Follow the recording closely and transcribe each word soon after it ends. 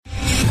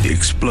The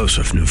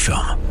explosive new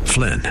film,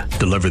 Flynn,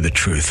 deliver the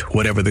truth,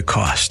 whatever the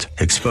cost,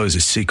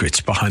 exposes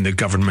secrets behind the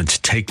government's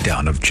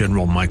takedown of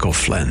General Michael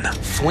Flynn.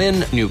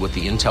 Flynn knew what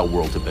the intel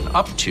world had been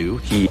up to.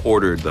 He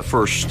ordered the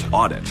first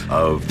audit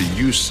of the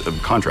use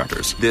of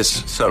contractors.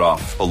 This set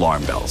off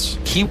alarm bells.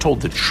 He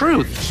told the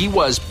truth. He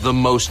was the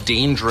most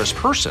dangerous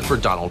person for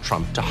Donald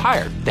Trump to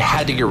hire. They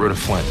had to get rid of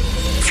Flynn.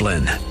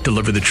 Flynn,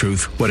 deliver the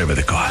truth, whatever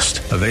the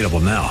cost. Available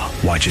now.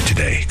 Watch it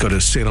today. Go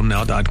to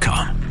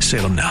salemnow.com.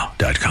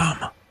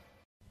 salemnow.com.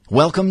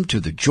 Welcome to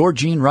the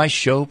Georgene Rice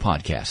Show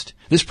podcast.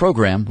 This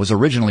program was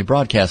originally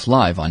broadcast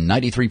live on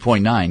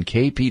 93.9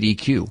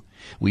 KPDQ.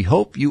 We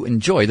hope you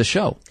enjoy the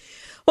show.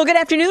 Well, good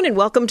afternoon and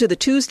welcome to the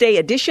Tuesday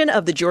edition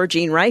of the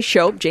Georgene Rice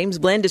Show. James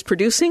Blend is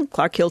producing,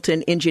 Clark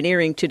Hilton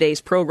engineering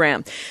today's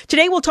program.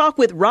 Today we'll talk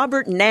with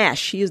Robert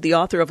Nash. He is the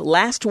author of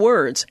Last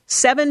Words,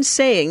 7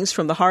 Sayings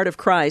from the Heart of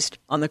Christ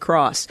on the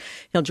Cross.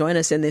 He'll join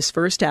us in this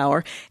first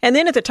hour. And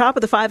then at the top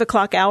of the 5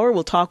 o'clock hour,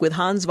 we'll talk with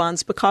Hans von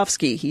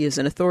Spakovsky. He is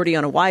an authority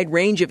on a wide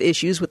range of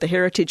issues with the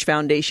Heritage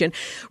Foundation.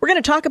 We're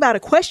going to talk about a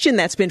question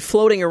that's been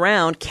floating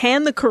around.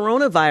 Can the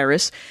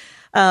coronavirus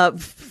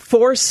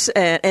force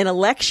an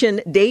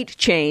election date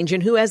change,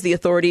 and who has the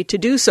authority to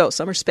do so?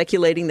 Some are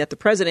speculating that the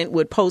president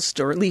would post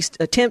or at least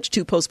attempt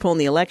to postpone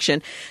the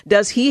election.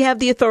 Does he have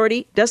the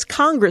authority? Does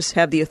Congress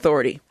have the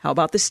authority? How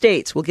about the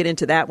states? We'll get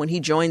into that when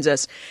he joins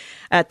us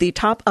at the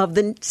top of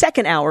the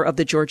second hour of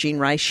the Georgene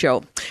Rice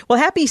Show. Well,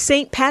 happy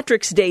St.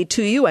 Patrick's Day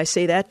to you. I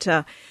say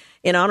that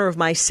in honor of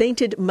my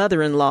sainted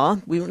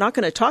mother-in-law. We're not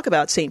going to talk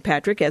about St.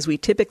 Patrick as we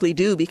typically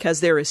do because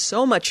there is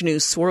so much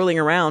news swirling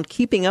around.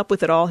 Keeping up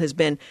with it all has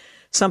been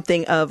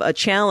something of a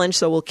challenge,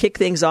 so we'll kick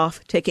things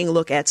off taking a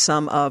look at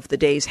some of the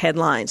day's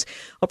headlines.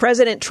 Well,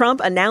 President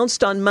Trump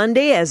announced on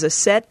Monday as a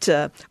set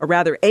of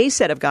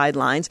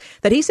guidelines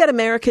that he said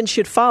Americans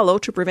should follow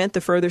to prevent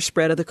the further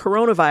spread of the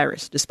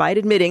coronavirus, despite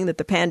admitting that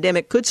the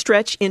pandemic could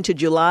stretch into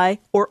July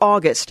or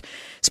August.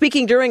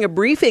 Speaking during a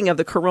briefing of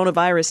the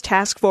coronavirus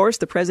task force,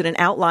 the president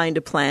outlined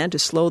a plan to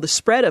slow the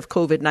spread of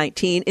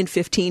COVID-19 in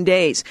 15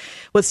 days.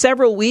 With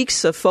several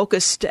weeks of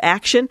focused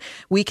action,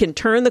 we can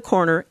turn the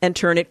corner and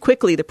turn it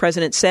quickly, the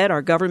president said.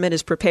 Our government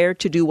is prepared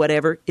to do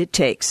whatever it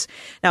takes.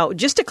 Now,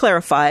 just to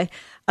clarify,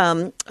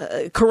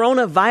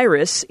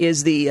 coronavirus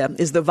is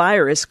the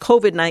virus.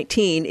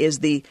 COVID-19 is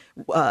the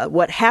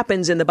what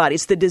happens in the body.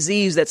 It's the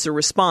disease that's a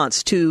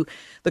response to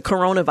the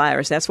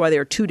coronavirus. That's why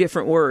there are two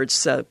different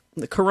words. The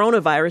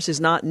coronavirus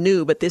is not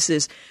new, but this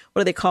is,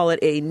 what do they call it,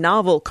 a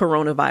novel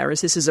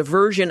coronavirus. This is a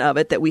version of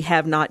it that we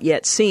have not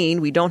yet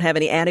seen. We don't have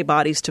any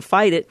antibodies to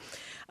fight it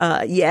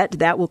yet.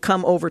 That will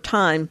come over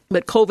time.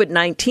 But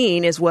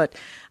COVID-19 is what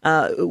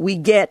we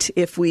get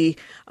if we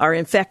are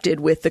infected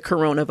with the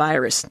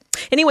coronavirus.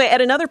 Anyway,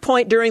 at another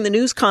point during the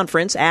news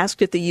conference,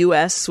 asked if the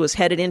U.S. was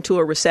headed into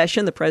a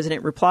recession, the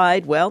president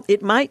replied, well,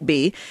 it might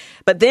be.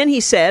 But then he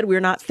said, we're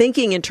not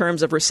thinking in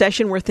terms of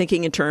recession, we're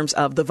thinking in terms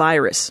of the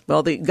virus.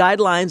 Well, the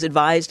guidelines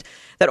advised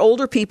that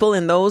older people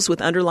and those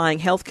with underlying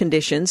health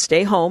conditions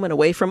stay home and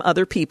away from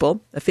other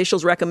people.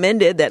 Officials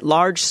recommended that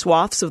large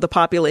swaths of the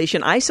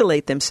population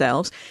isolate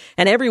themselves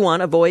and everyone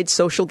avoid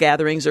social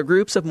gatherings or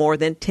groups of more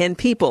than 10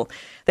 people.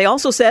 They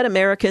also said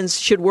Americans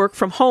should work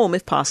from home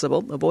if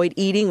possible, avoid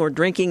eating or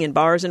drinking in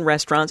bars and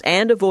restaurants,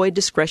 and avoid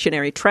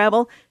discretionary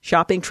travel,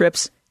 shopping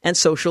trips, and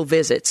social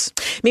visits.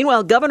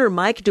 Meanwhile, Governor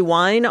Mike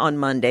DeWine on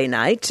Monday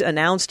night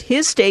announced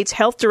his state's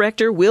health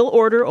director will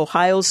order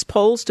Ohio's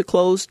polls to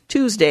close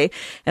Tuesday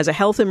as a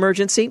health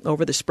emergency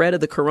over the spread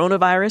of the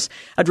coronavirus,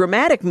 a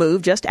dramatic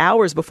move just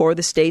hours before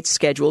the state's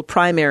scheduled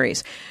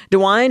primaries.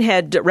 DeWine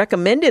had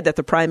recommended that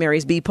the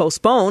primaries be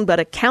postponed,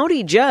 but a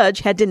county judge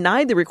had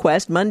denied the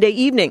request Monday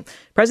evening.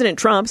 President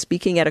Trump,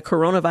 speaking at a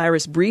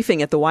coronavirus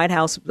briefing at the White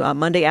House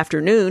Monday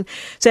afternoon,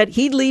 said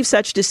he'd leave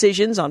such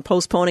decisions on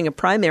postponing a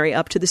primary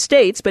up to the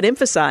states, but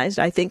emphasized,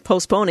 I think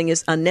postponing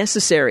is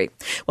unnecessary.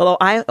 Well,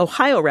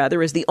 Ohio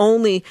is the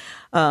only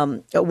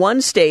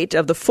one state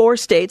of the 4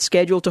 states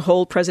scheduled to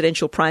hold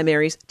presidential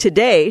primaries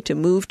today to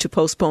move to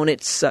postpone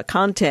its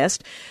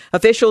contest.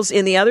 Officials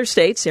in the other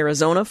states,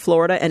 Arizona,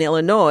 Florida, and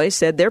Illinois,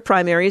 said their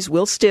primaries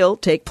will still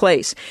take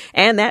place.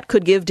 And that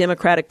could give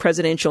Democratic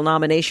presidential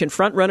nomination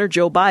frontrunner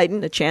Joe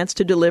Biden a chance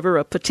to deliver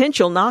a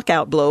potential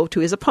knockout blow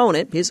to his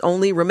opponent, his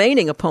only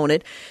remaining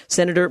opponent,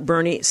 Senator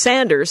Bernie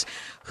Sanders,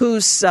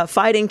 who's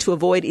fighting to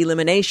avoid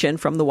elimination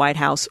from the White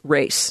House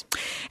race.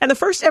 And the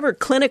first ever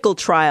clinical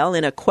trial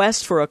in a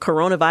quest for a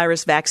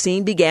coronavirus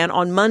vaccine began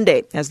on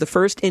Monday as the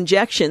first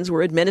injections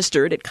were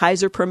administered at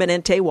Kaiser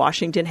Permanente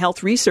Washington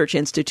Health Research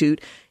Institute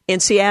in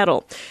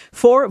Seattle.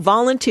 4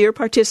 volunteer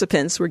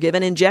participants were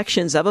given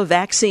injections of a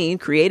vaccine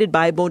created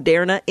by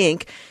Moderna,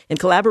 Inc. in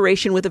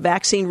collaboration with the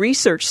Vaccine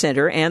Research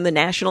Center and the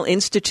National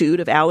Institute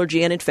of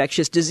Allergy and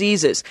Infectious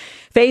Diseases.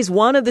 Phase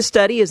 1 of the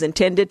study is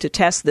intended to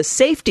test the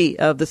safety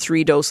of the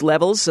 3-dose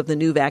levels of the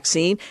new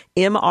vaccine,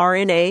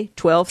 mRNA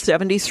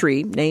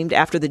 1273, named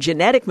after the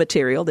genetic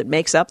material that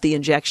makes up the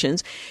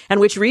injections, and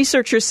which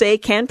researchers say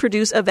can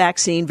produce a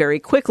vaccine very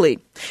quickly.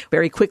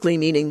 Very quickly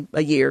meaning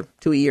a year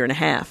to a year and a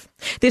half.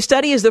 This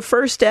study is the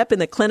first step in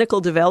the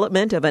clinical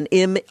development of an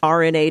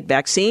mRNA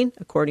vaccine,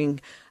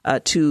 according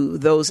to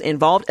those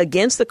involved,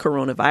 against the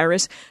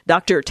coronavirus.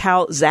 Dr.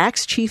 Tal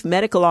Zaks, chief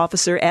medical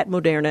officer at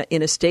Moderna,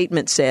 in a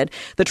statement said,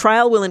 the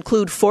trial will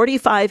include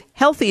 45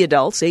 healthy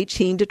adults,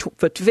 18 to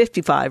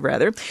 55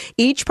 rather.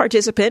 Each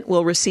participant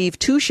will receive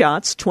 2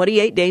 shots,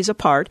 28 days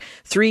apart.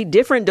 3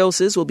 different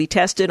doses will be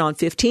tested on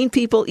 15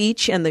 people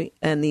each, and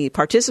the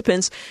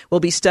participants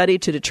will be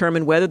studied to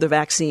determine whether the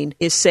vaccine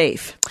is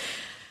safe.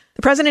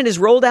 The president has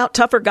rolled out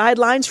tougher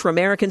guidelines for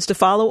Americans to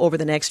follow over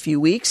the next few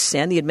weeks,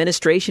 and the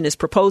administration is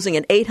proposing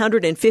an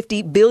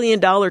 $850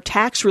 billion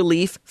tax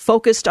relief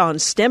focused on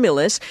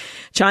stimulus.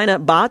 China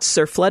bots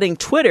are flooding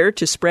Twitter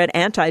to spread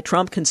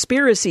anti-Trump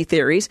conspiracy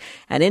theories,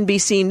 and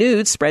NBC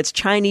News spreads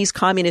Chinese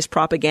communist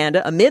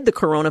propaganda amid the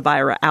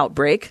coronavirus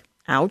outbreak.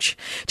 Ouch.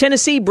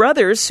 Tennessee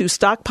brothers who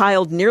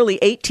stockpiled nearly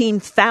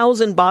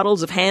 18,000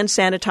 bottles of hand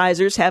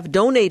sanitizers have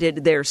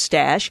donated their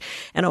stash,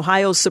 and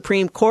Ohio's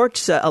Supreme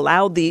Court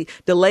allowed the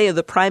delay of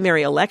the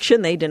primary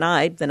election they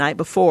denied the night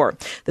before.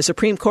 The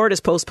Supreme Court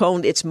has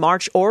postponed its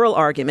March oral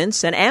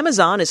arguments, and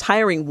Amazon is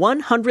hiring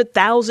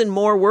 100,000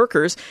 more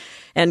workers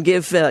and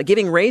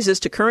giving raises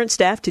to current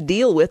staff to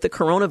deal with the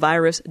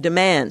coronavirus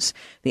demands.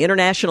 The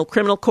International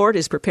Criminal Court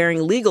is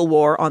preparing legal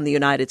war on the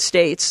United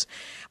States.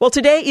 Well,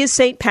 today is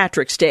St.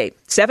 Patrick's Day.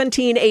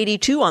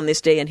 1782 on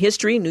this day in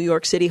history, New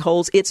York City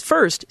holds its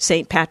first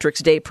St.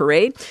 Patrick's Day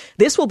parade.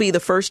 This will be the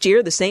first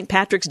year the St.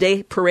 Patrick's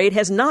Day parade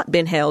has not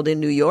been held in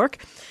New York.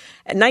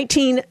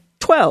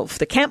 1912,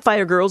 the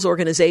Campfire Girls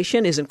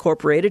organization is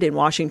incorporated in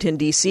Washington,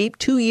 D.C.,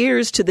 2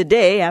 years to the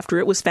day after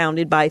it was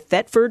founded by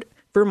Thetford,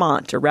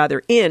 Vermont, or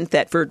rather in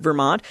Thetford,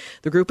 Vermont.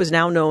 The group is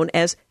now known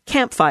as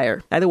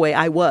Campfire. By the way,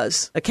 I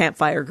was a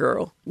Campfire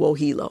Girl.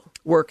 Wohelo.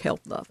 Work,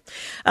 health, love.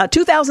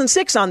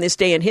 2006 on this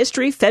day in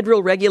history,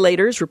 federal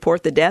regulators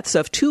report the deaths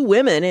of 2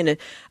 women in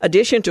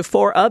addition to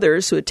 4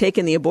 others who had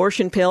taken the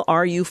abortion pill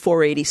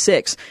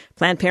RU486.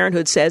 Planned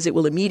Parenthood says it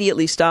will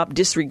immediately stop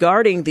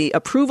disregarding the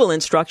approval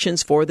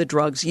instructions for the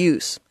drug's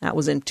use. That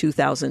was in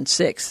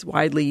 2006,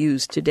 widely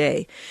used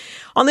today.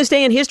 On this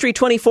day in history,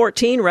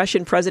 2014,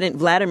 Russian President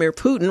Vladimir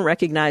Putin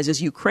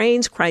recognizes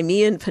Ukraine's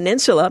Crimean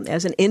Peninsula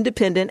as an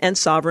independent and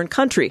sovereign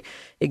country,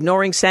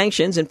 ignoring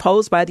sanctions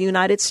imposed by the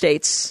United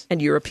States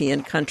and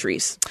European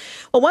countries.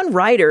 Well, one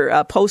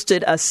writer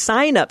posted a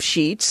sign-up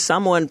sheet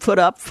someone put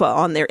up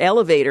on their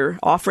elevator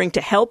offering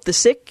to help the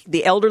sick,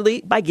 the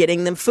elderly, by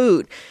getting them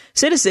food.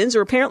 Citizens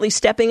are apparently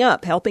stepping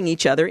up, helping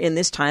each other in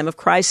this time of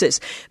crisis.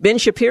 Ben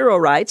Shapiro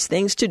writes,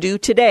 things to do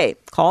today.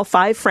 Call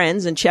 5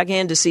 friends and check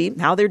in to see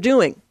how they're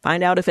doing.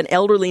 Find out if an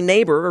elderly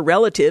neighbor or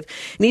relative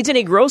needs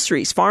any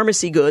groceries,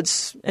 pharmacy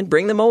goods, and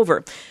bring them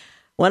over.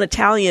 One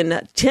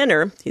Italian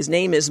tenor, his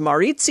name is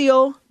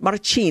Maurizio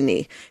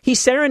Marcini. He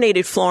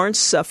serenaded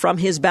Florence from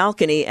his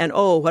balcony, and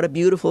oh, what a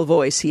beautiful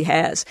voice he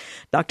has.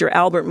 Dr.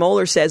 Albert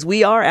Mohler says,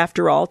 we are,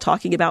 after all,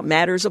 talking about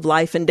matters of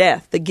life and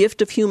death, the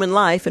gift of human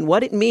life, and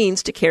what it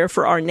means to care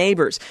for our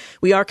neighbors.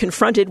 We are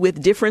confronted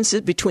with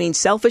differences between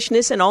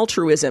selfishness and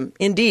altruism.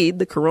 Indeed,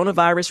 the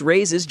coronavirus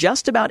raises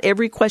just about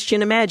every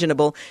question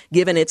imaginable,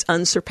 given its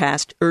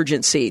unsurpassed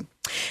urgency.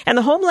 And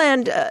the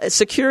Homeland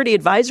Security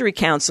Advisory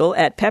Council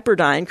at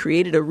Pepperdine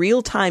created a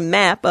real-time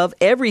map of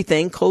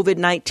everything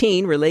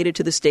COVID-19 related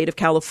to the state of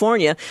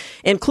California,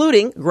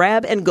 including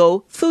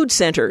grab-and-go food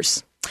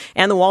centers.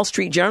 And the Wall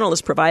Street Journal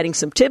is providing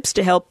some tips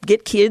to help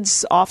get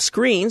kids off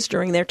screens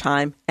during their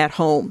time at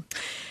home.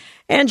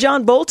 And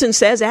John Bolton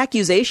says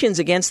accusations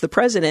against the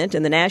president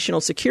and the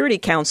National Security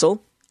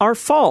Council are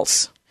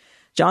false.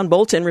 John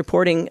Bolton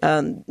reporting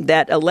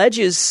that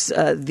alleges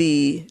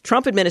the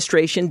Trump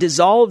administration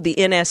dissolved the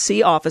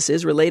NSC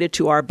offices related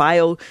to our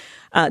bio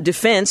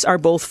defense are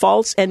both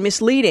false and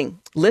misleading.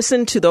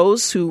 Listen to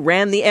those who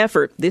ran the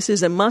effort. This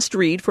is a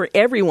must-read for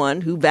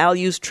everyone who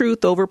values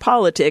truth over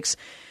politics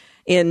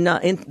in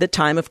the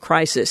time of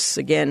crisis.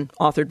 Again,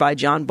 authored by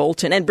John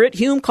Bolton. And Britt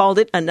Hume called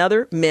it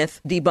another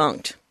myth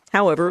debunked.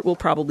 However, it will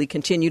probably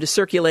continue to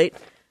circulate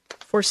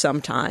for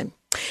some time.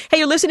 Hey,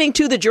 you're listening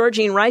to The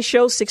Georgene Rice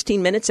Show,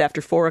 16 minutes after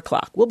 4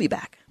 o'clock. We'll be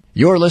back.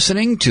 You're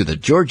listening to The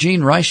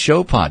Georgene Rice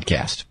Show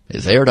podcast.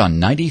 It's aired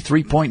on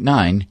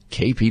 93.9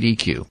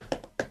 KPDQ.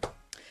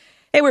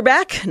 Hey, we're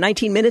back,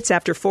 19 minutes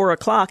after 4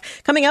 o'clock.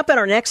 Coming up in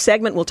our next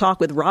segment, we'll talk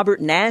with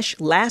Robert Nash,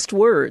 Last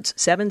Words,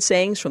 7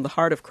 Sayings from the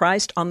Heart of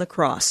Christ on the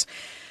Cross.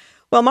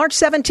 Well, March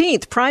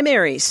 17th,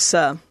 primaries.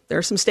 There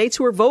are some states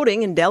who are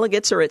voting, and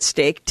delegates are at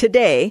stake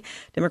today.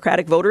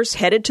 Democratic voters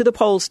headed to the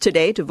polls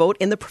today to vote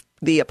in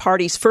the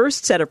party's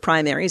first set of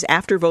primaries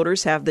after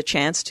voters have the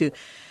chance to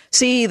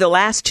see the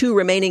last 2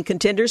 remaining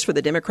contenders for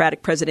the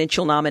Democratic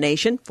presidential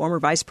nomination. Former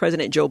Vice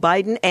President Joe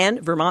Biden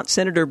and Vermont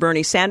Senator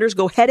Bernie Sanders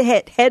go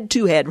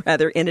head-to-head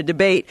in a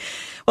debate.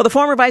 Well, the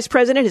former vice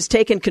president has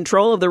taken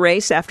control of the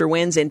race after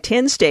wins in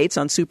 10 states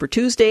on Super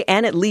Tuesday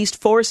and at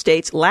least 4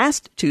 states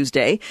last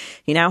Tuesday.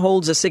 He now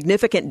holds a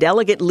significant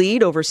delegate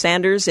lead over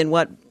Sanders in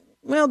what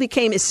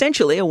became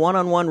essentially a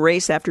one-on-one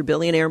race after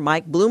billionaire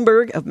Mike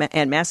Bloomberg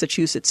and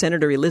Massachusetts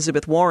Senator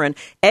Elizabeth Warren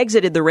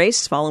exited the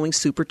race following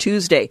Super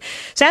Tuesday.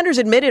 Sanders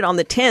admitted on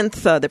the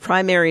 10th the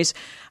primaries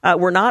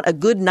were not a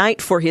good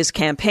night for his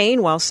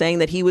campaign, while saying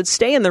that he would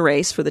stay in the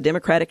race for the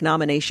Democratic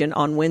nomination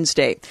on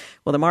Wednesday.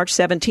 Well, the March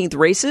 17th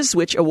races,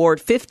 which award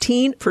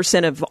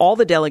 15% of all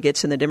the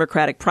delegates in the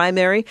Democratic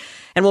primary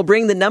and will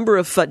bring the number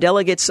of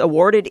delegates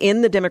awarded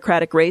in the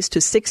Democratic race to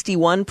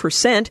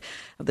 61%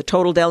 of the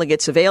total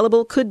delegates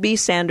available, could be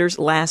Sanders'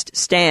 last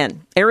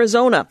stand.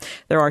 Arizona.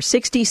 There are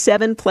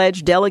 67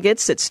 pledged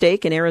delegates at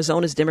stake in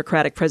Arizona's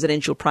Democratic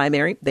presidential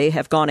primary. They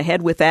have gone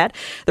ahead with that.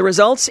 The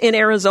results in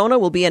Arizona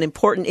will be an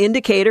important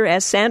indicator,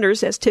 as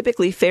Sanders has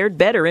typically fared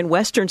better in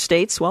western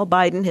states, while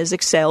Biden has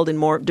excelled in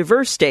more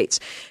diverse states.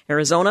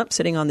 Arizona,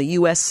 sitting on the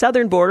U.S.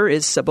 southern border,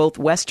 is both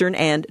western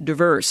and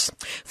diverse.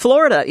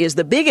 Florida is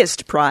the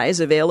biggest prize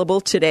available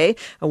today,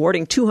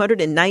 awarding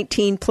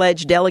 219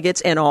 pledged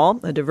delegates in all,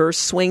 a diverse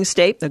swing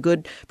state. A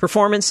good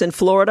performance in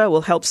Florida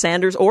will help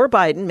Sanders or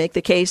Biden make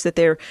the case that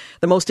they're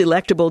the most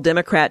electable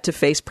Democrat to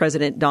face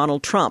President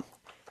Donald Trump.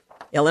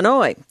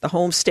 Illinois, the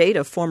home state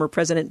of former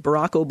President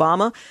Barack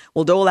Obama,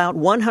 will dole out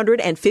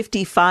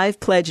 155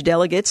 pledged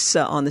delegates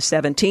on the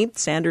 17th.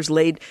 Sanders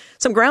laid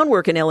some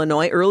groundwork in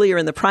Illinois earlier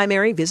in the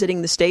primary,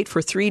 visiting the state for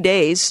 3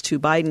 days to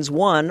Biden's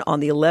one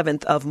on the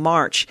 11th of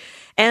March.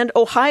 And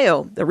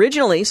Ohio,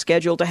 originally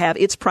scheduled to have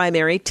its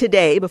primary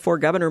today before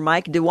Governor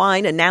Mike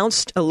DeWine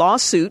announced a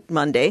lawsuit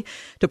Monday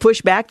to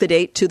push back the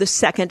date to the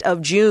 2nd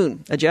of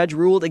June. A judge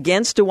ruled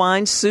against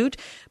DeWine's suit,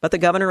 but the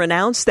governor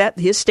announced that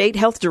his state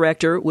health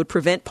director would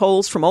prevent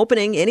polls from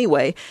opening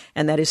anyway,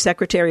 and that his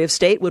Secretary of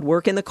State would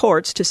work in the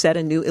courts to set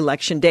a new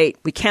election date.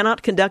 We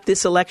cannot conduct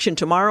this election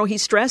tomorrow, he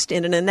stressed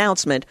in an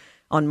announcement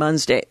on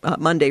Monday.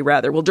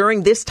 Well,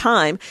 during this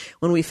time,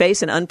 when we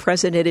face an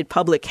unprecedented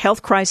public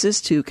health crisis,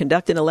 to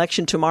conduct an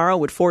election tomorrow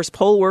would force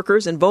poll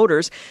workers and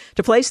voters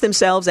to place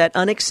themselves at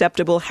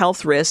unacceptable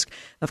health risk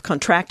of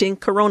contracting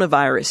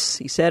coronavirus,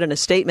 he said in a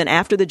statement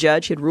after the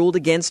judge had ruled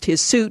against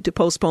his suit to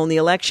postpone the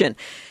election.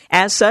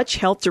 As such,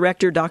 Health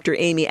Director Dr.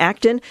 Amy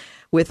Acton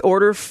will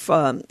order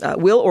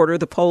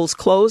the polls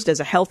closed as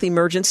a health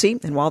emergency.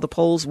 And while the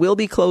polls will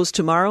be closed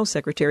tomorrow,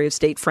 Secretary of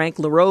State Frank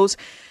LaRose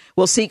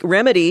will seek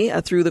remedy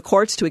through the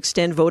courts to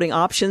extend voting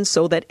options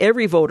so that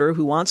every voter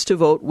who wants to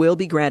vote will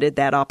be granted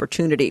that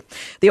opportunity.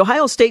 The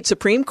Ohio State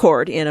Supreme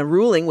Court, in a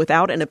ruling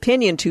without an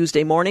opinion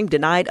Tuesday morning,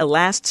 denied a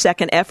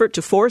last-second effort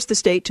to force the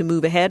state to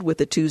move ahead with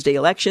the Tuesday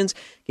elections,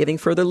 giving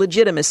further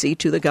legitimacy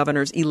to the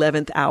governor's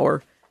 11th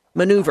hour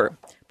maneuver.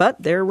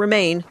 But there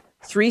remain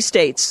 3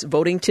 states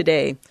voting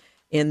today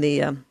in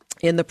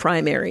the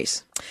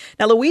primaries.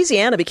 Now,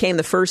 Louisiana became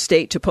the first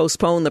state to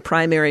postpone the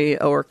primary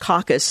or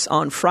caucus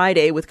on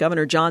Friday with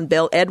Governor John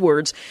Bel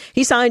Edwards.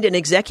 He signed an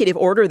executive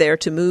order there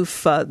to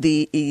move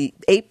the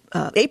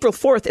April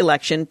 4th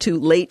election to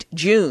late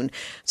June.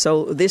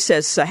 So this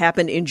has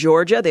happened in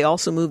Georgia. They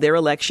also moved their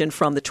election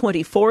from the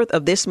 24th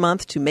of this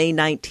month to May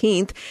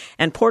 19th.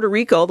 And Puerto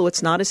Rico, though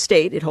it's not a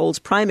state, it holds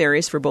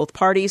primaries for both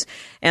parties.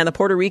 And the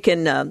Puerto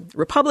Rican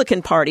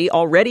Republican Party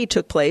already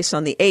took place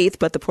on the 8th,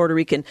 but the Puerto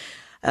Rican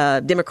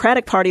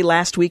Democratic Party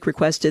last week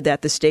requested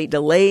that the state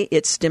delay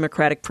its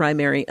Democratic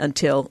primary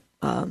until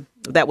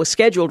that was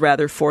scheduled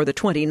for the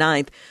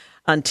 29th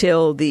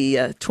until the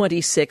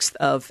 26th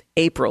of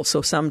April.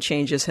 So some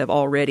changes have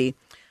already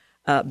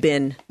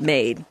been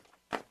made.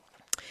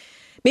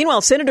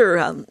 Meanwhile,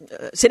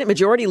 Senate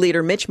Majority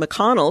Leader Mitch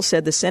McConnell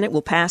said the Senate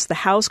will pass the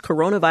House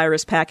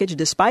coronavirus package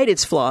despite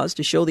its flaws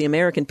to show the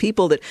American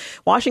people that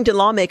Washington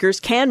lawmakers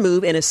can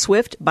move in a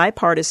swift,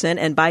 bipartisan,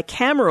 and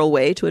bicameral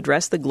way to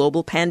address the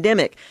global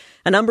pandemic.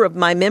 A number of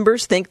my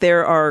members think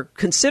there are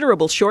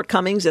considerable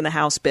shortcomings in the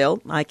House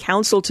bill. My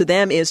counsel to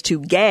them is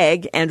to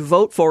gag and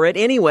vote for it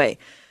anyway.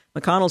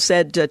 McConnell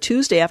said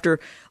Tuesday after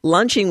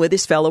lunching with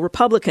his fellow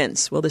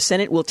Republicans. Well, the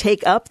Senate will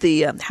take up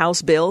the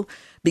House bill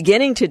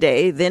beginning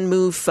today, then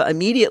move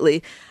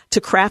immediately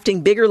to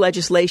crafting bigger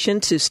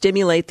legislation to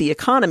stimulate the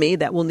economy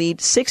that will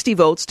need 60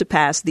 votes to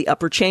pass the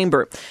upper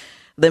chamber.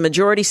 The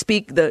majority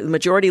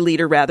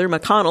leader,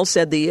 McConnell,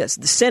 said the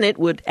Senate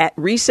would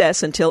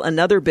recess until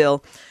another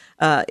bill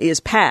is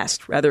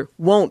passed,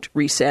 won't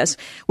recess.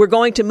 We're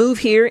going to move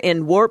here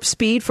in warp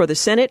speed for the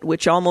Senate,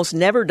 which almost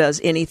never does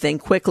anything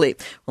quickly.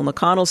 Well,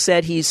 McConnell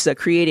said he's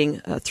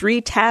creating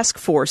 3 task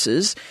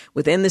forces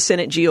within the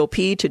Senate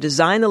GOP to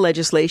design the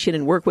legislation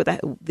and work with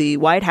the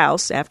White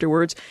House.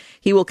 Afterwards,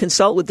 he will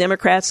consult with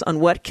Democrats on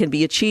what can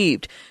be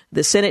achieved.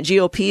 The Senate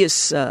GOP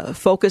is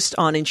focused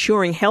on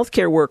ensuring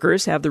healthcare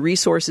workers have the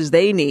resources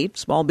they need.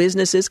 Small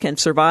businesses can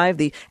survive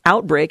the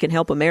outbreak and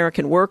help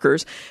American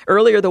workers.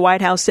 Earlier, the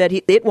White House said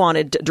it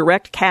wanted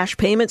direct cash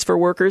payments for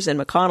workers, and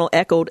McConnell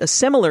echoed a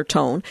similar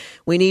tone.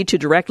 We need to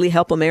directly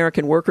help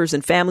American workers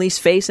and families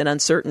face an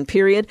uncertain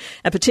period.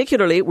 And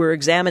particularly, we're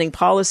examining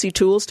policy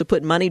tools to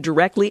put money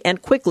directly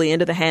and quickly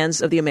into the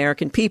hands of the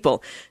American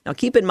people. Now,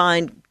 keep in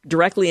mind,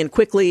 directly and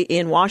quickly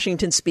in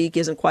Washington speak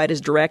isn't quite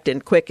as direct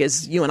and quick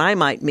as you and I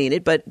might mean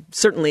it, but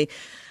certainly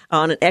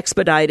on an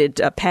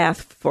expedited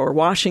path for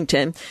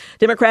Washington.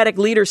 Democratic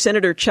leader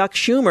Senator Chuck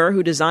Schumer,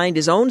 who designed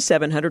his own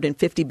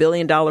 $750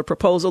 billion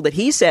proposal that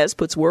he says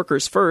puts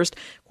workers first,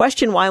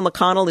 questioned why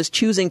McConnell is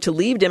choosing to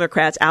leave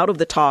Democrats out of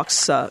the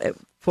talks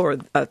for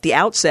the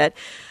outset.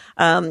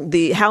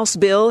 The House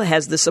bill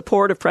has the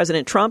support of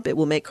President Trump. It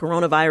will make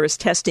coronavirus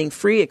testing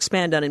free,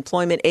 expand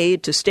unemployment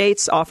aid to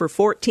states, offer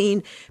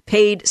 14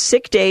 paid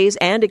sick days,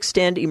 and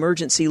extend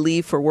emergency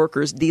leave for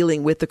workers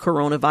dealing with the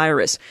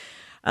coronavirus.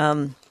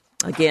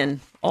 Again,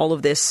 all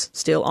of this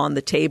still on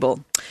the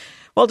table.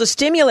 Well, to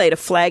stimulate a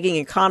flagging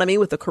economy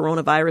with the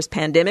coronavirus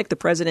pandemic, the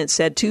president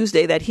said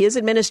Tuesday that his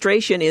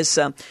administration is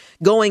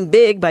going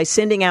big by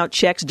sending out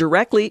checks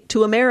directly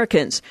to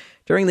Americans.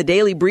 During the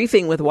daily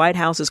briefing with White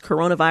House's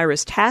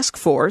coronavirus task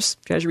force,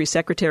 Treasury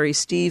Secretary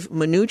Steve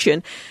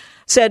Mnuchin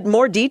said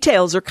more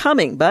details are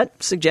coming,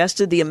 but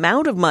suggested the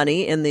amount of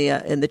money in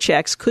the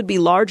checks could be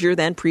larger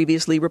than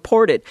previously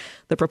reported.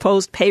 The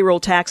proposed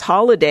payroll tax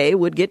holiday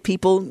would get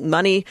people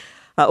money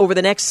over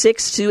the next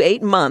 6 to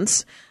 8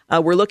 months.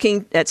 We're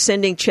looking at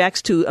sending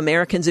checks to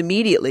Americans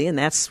immediately, and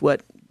that's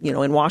what,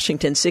 in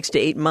Washington, 6 to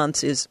 8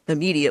 months is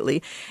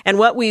immediately. And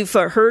what we've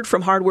heard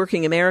from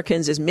hardworking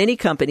Americans is many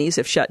companies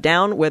have shut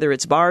down, whether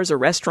it's bars or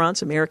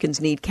restaurants.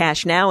 Americans need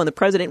cash now, and the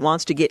president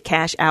wants to get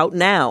cash out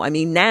now. I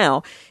mean,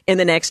 now, in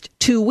the next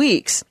 2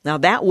 weeks. Now,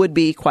 that would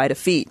be quite a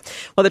feat.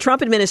 Well, the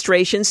Trump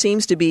administration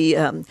seems to be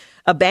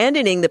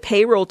abandoning the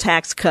payroll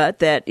tax cut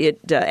that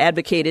it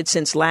advocated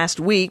since last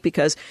week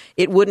because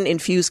it wouldn't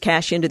infuse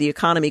cash into the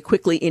economy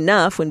quickly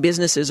enough when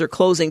businesses are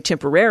closing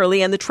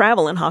temporarily and the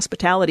travel and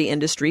hospitality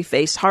industry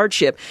face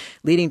hardship,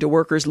 leading to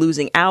workers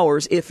losing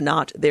hours, if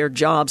not their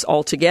jobs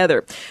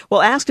altogether.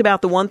 Well, asked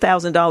about the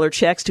 $1,000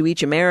 checks to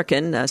each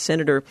American, as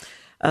Senator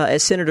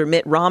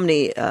Mitt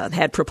Romney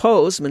had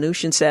proposed,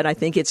 Mnuchin said, I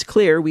think it's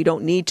clear we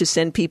don't need to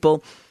send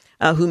people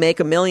who make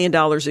 $1 million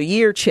a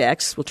year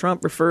checks. Well,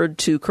 Trump referred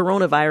to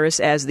coronavirus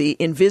as the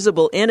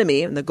invisible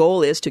enemy, and the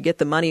goal is to get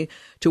the money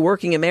to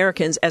working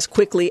Americans as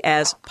quickly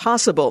as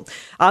possible.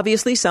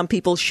 Obviously, some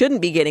people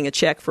shouldn't be getting a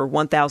check for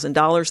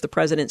 $1,000, the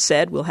president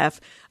said. We'll have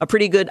a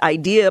pretty good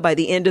idea by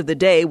the end of the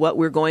day what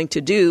we're going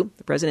to do.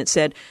 The president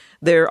said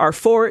there are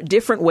 4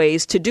 different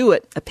ways to do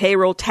it. A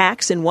payroll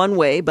tax in one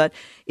way, but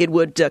it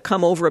would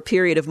come over a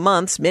period of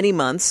months, many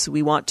months.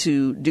 We want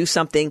to do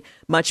something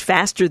much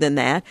faster than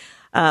that.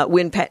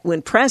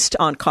 When pressed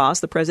on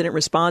cost, the president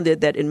responded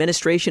that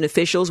administration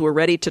officials were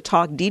ready to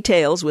talk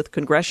details with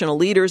congressional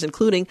leaders,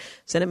 including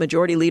Senate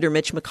Majority Leader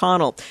Mitch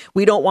McConnell.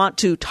 We don't want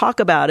to talk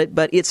about it,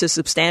 but it's a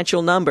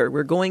substantial number.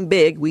 We're going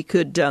big. We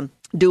could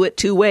do it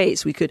 2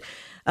 ways. We could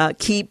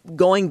keep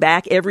going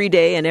back every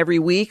day and every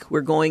week.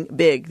 We're going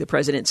big, the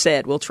president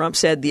said. Well, Trump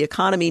said the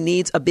economy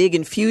needs a big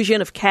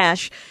infusion of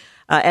cash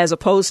as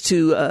opposed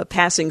to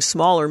passing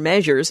smaller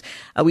measures.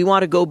 We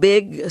want to go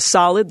big,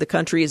 solid. The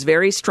country is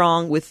very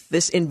strong with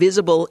this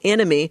invisible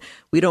enemy.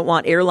 We don't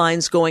want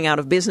airlines going out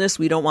of business.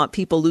 We don't want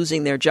people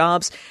losing their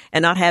jobs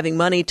and not having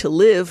money to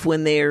live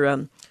when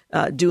they're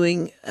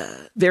doing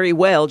very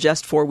well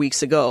just 4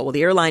 weeks ago. Well,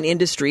 the airline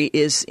industry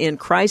is in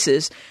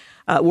crisis.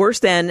 Worse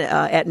than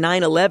at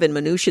 9/11,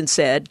 Mnuchin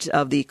said,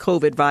 of the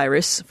COVID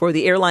virus. For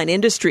the airline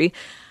industry,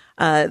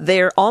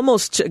 they're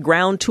almost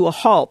ground to a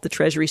halt. The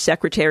Treasury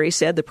Secretary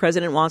said the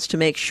president wants to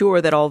make sure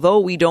that although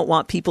we don't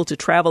want people to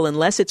travel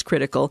unless it's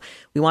critical,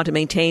 we want to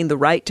maintain the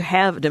right to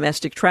have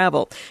domestic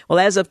travel. Well,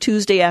 as of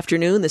Tuesday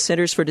afternoon, the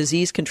Centers for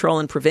Disease Control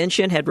and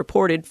Prevention had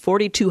reported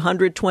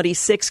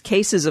 4,226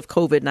 cases of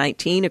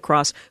COVID-19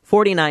 across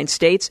 49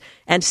 states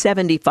and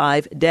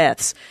 75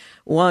 deaths.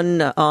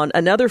 On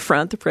another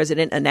front, the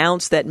president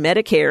announced that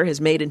Medicare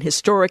has made an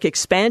historic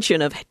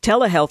expansion of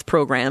telehealth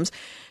programs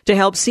to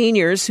help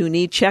seniors who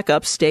need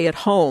checkups stay at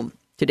home.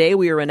 Today,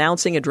 we are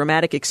announcing a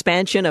dramatic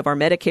expansion of our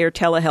Medicare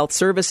telehealth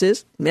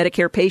services.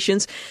 Medicare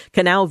patients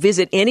can now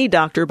visit any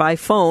doctor by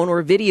phone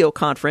or video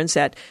conference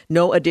at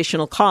no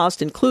additional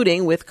cost,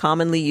 including with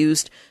commonly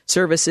used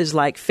services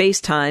like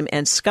FaceTime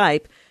and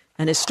Skype,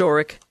 an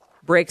historic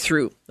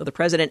breakthrough. The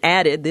president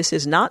added this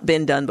has not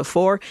been done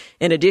before.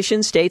 In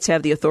addition, states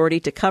have the authority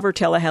to cover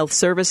telehealth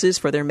services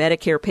for their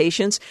Medicare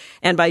patients.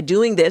 And by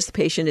doing this, the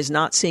patient is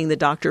not seeing the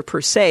doctor per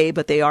se,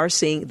 but they are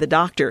seeing the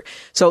doctor.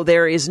 So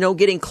there is no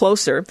getting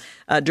closer.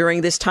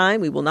 During this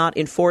time, we will not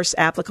enforce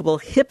applicable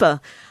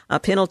HIPAA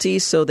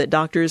penalties so that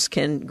doctors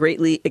can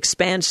greatly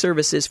expand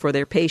services for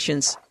their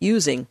patients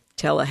using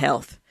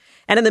telehealth.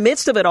 And in the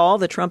midst of it all,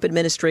 the Trump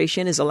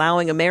administration is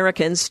allowing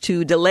Americans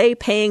to delay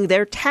paying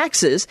their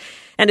taxes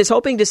and is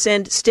hoping to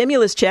send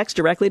stimulus checks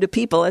directly to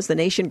people as the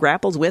nation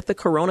grapples with the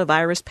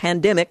coronavirus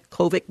pandemic,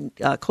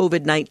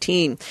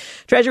 COVID-19.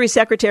 Treasury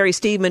Secretary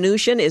Steve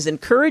Mnuchin is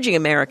encouraging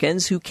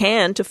Americans who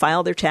can to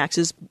file their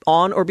taxes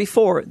on or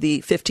before the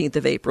 15th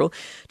of April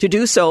to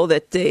do so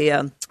that they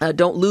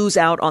don't lose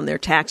out on their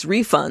tax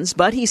refunds.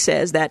 But he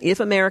says that if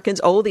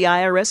Americans owe the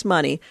IRS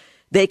money,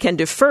 they can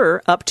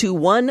defer up to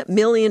 $1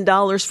 million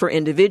for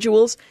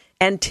individuals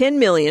and $10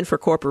 million for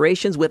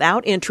corporations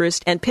without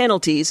interest and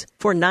penalties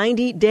for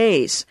 90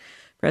 days.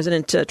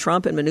 President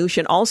Trump and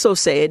Mnuchin also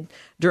said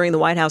during the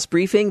White House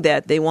briefing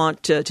that they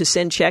want to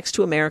send checks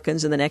to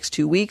Americans in the next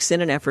 2 weeks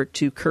in an effort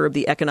to curb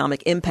the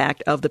economic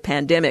impact of the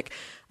pandemic.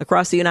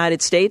 Across the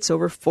United States,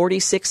 over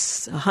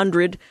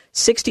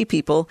 4,660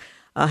 people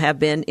have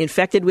been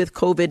infected with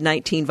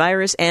COVID-19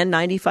 virus, and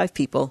 95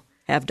 people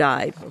have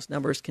died. Those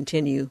numbers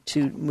continue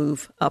to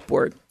move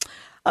upward.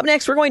 Up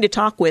next, we're going to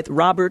talk with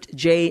Robert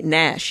J.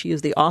 Nash. He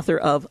is the author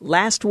of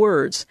Last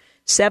Words,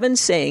 7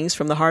 Sayings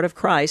from the Heart of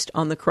Christ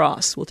on the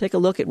Cross. We'll take a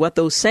look at what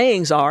those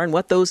sayings are and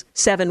what those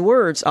 7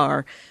 words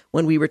are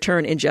when we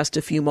return in just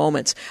a few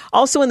moments.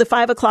 Also in the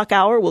 5 o'clock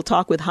hour, we'll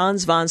talk with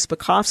Hans von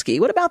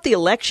Spakovsky. What about the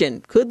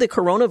election? Could the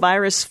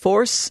coronavirus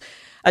force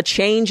a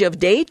change of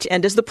date?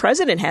 And does the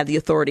president have the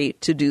authority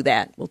to do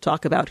that? We'll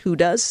talk about who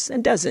does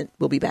and doesn't.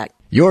 We'll be back.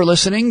 You're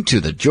listening to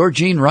the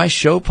Georgene Rice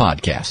Show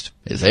podcast.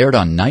 It's aired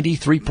on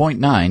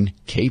 93.9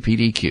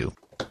 KPDQ.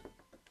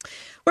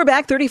 We're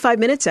back 35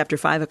 minutes after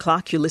 5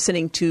 o'clock. You're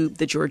listening to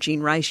The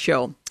Georgene Rice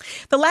Show.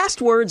 The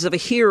last words of a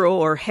hero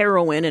or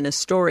heroine in a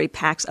story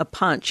packs a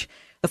punch.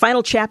 The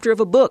final chapter of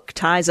a book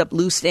ties up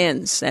loose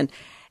ends. And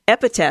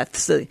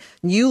epitaphs, the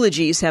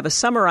eulogies, have a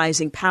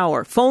summarizing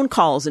power. Phone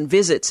calls and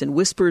visits and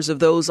whispers of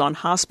those on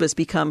hospice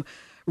become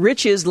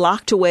riches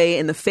locked away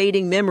in the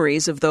fading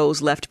memories of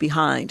those left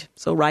behind.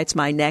 So writes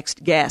my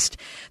next guest.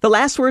 The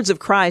last words of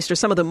Christ are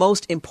some of the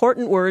most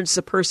important words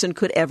a person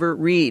could ever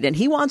read, and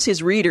he wants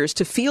his readers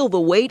to feel the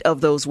weight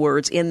of those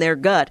words in their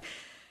gut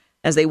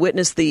as they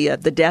witness the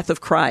death of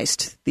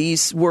Christ.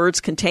 These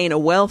words contain a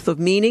wealth of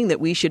meaning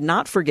that we should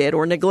not forget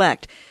or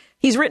neglect.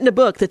 He's written a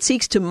book that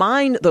seeks to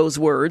mine those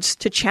words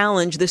to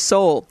challenge the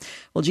soul.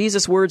 Well,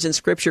 Jesus' words in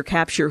Scripture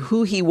capture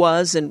who he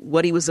was and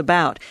what he was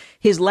about.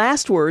 His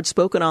last words,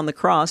 spoken on the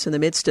cross in the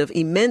midst of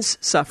immense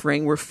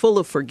suffering, were full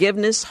of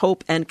forgiveness,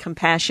 hope, and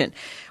compassion.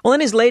 Well, in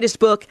his latest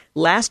book,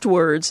 Last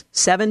Words,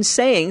 7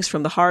 Sayings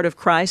from the Heart of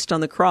Christ on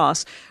the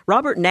Cross,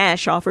 Robert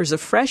Nash offers a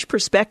fresh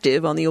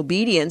perspective on the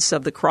obedience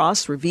of the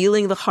cross,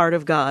 revealing the heart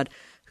of God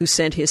who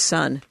sent his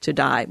son to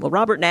die. Well,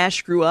 Robert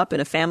Nash grew up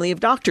in a family of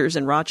doctors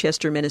in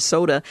Rochester,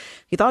 Minnesota.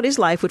 He thought his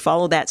life would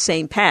follow that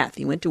same path.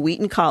 He went to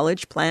Wheaton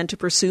College, planned to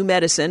pursue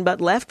medicine, but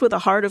left with a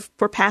heart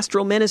for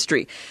pastoral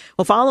ministry.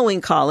 Well,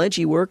 following college,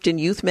 he worked in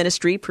youth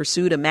ministry,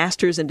 pursued a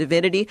master's in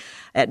divinity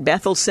at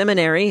Bethel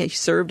Seminary. He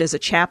served as a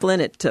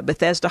chaplain at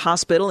Bethesda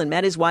Hospital and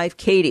met his wife,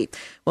 Katie.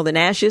 Well, the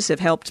Nashes have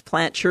helped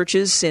plant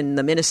churches in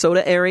the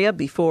Minnesota area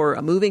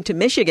before moving to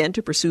Michigan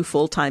to pursue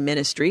full-time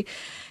ministry.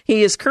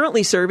 He is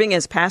currently serving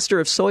as pastor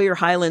of Sawyer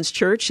Highlands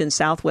Church in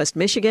Southwest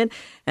Michigan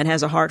and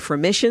has a heart for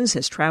missions,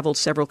 has traveled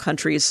several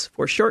countries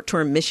for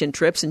short-term mission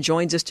trips, and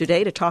joins us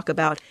today to talk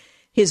about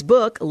his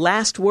book,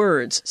 Last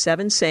Words,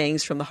 7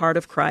 Sayings from the Heart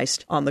of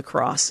Christ on the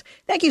Cross.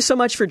 Thank you so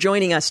much for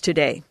joining us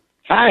today.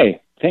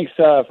 Hi. Thanks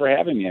for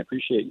having me. I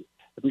appreciate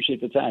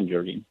the time,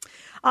 Georgene.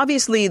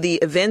 Obviously, the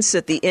events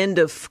at the end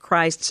of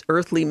Christ's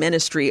earthly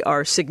ministry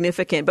are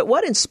significant, but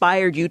what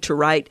inspired you to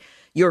write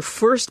your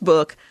first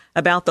book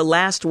about the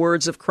last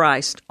words of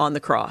Christ on the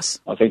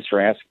cross? Well, thanks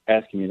for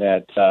asking me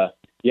that.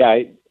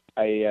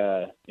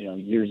 I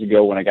years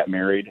ago when I got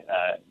married,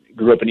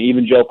 grew up in an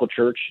evangelical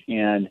church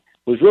and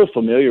was real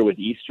familiar with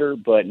Easter,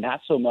 but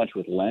not so much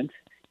with Lent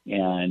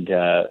and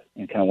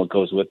kind of what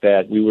goes with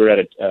that. We were at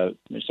a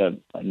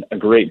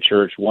great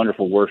church,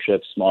 wonderful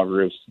worship, small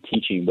groups,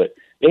 teaching, but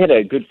they had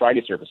a Good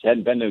Friday service. I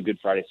hadn't been to a Good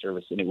Friday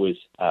service, and it was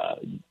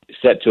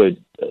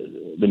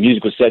the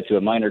music was set to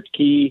a minor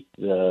key.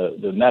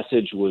 The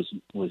message was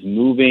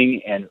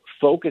moving and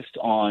focused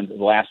on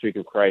the last week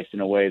of Christ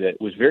in a way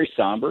that was very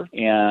somber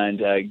and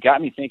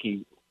got me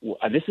thinking,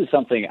 this is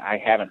something I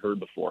haven't heard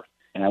before,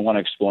 and I want to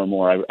explore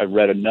more. I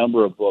read a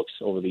number of books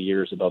over the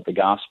years about the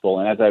gospel,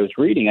 and as I was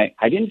reading,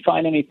 I didn't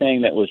find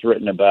anything that was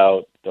written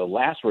about the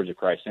last words of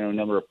Christ. I know a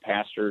number of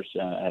pastors.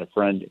 I had a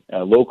friend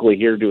locally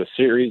here do a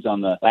series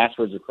on the last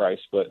words of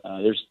Christ, but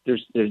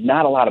there's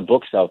not a lot of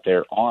books out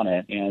there on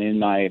it. And in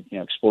my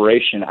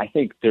exploration, I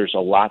think there's a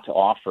lot to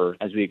offer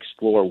as we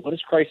explore what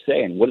does Christ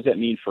say and what does that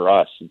mean for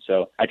us. And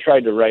so I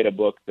tried to write a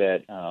book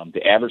that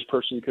the average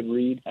person could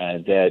read,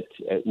 that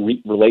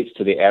relates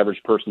to the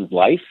average person's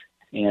life.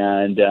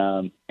 And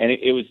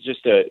it was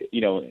just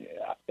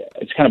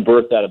it's kind of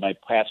birthed out of my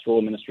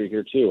pastoral ministry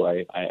here too.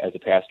 I as a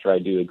pastor, I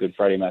do a Good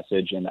Friday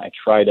message, and I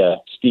try to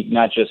speak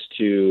not just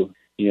to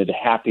the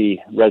happy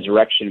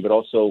resurrection, but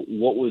also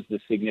what was the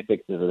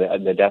significance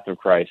of the death of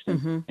Christ,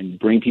 and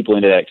bring people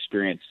into that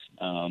experience.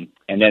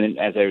 And then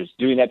as I was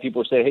doing that,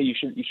 people would say, "Hey, you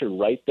should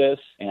write this."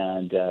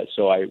 And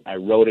so I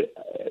wrote it.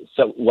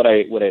 So what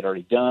I had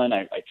already done,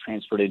 I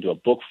transferred it into a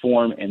book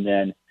form, and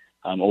then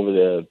over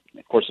the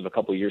course of a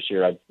couple of years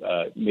here, I've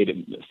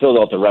filled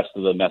out the rest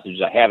of the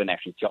messages I haven't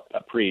actually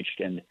preached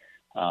and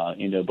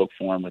into a book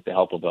form with the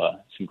help of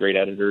some great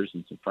editors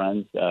and some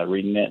friends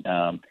reading it.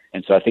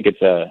 And so I think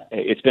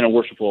it's been a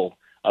worshipful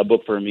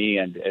book for me,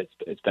 and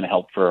it's been a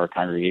help for our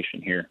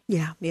congregation here.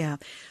 Yeah.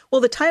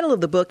 Well, the title of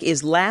the book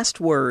is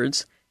Last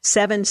Words,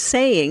 7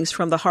 Sayings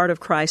from the Heart of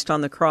Christ on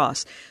the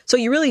Cross. So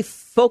you really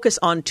focus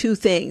on two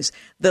things.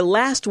 The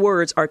last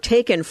words are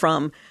taken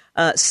from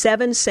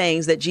 7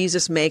 sayings that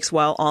Jesus makes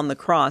while on the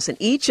cross, and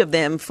each of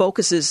them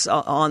focuses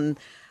on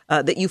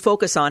that you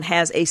focus on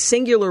has a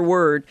singular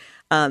word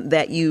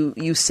that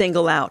you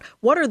single out.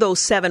 What are those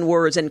 7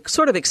 words, and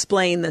sort of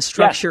explain the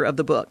structure of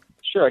the book?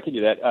 Sure, I can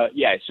do that.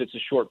 So it's a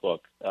short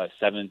book,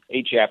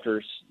 8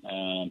 chapters,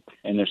 and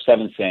there's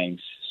 7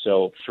 sayings.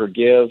 So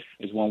forgive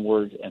is one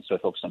word, and so I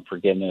focus on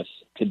forgiveness.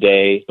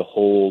 Today,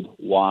 behold,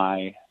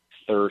 why,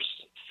 thirst,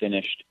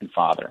 finished, and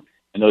Father.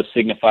 And those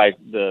signify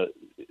a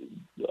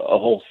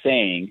whole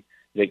saying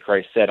that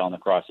Christ said on the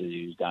cross as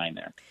he was dying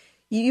there.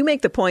 You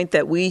make the point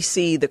that we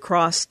see the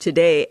cross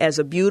today as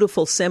a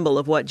beautiful symbol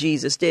of what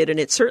Jesus did, and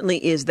it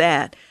certainly is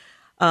that,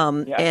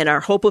 and our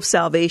hope of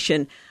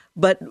salvation.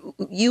 But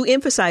you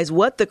emphasize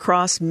what the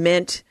cross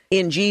meant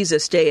in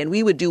Jesus' day, and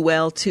we would do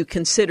well to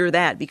consider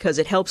that because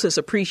it helps us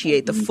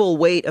appreciate the full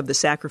weight of the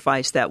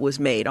sacrifice that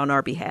was made on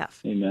our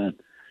behalf. Amen.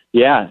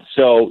 Yeah,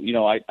 so,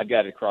 I've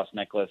got a cross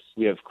necklace.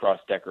 We have cross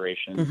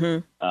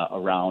decorations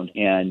around,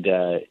 and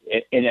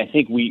I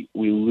think we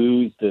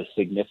lose the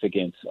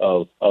significance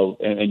of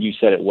and you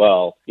said it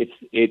well.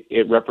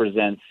 It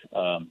represents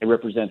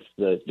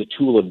the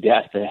tool of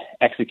death, the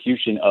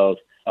execution of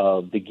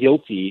the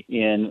guilty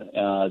in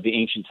the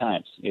ancient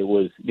times. It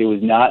was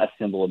not a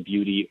symbol of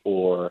beauty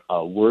or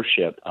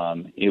worship.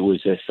 It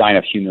was a sign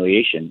of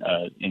humiliation.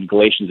 In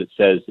Galatians it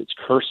says, "It's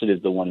cursed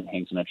is the one who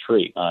hangs on a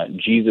tree."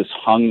 Jesus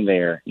hung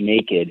there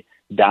naked,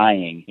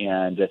 dying,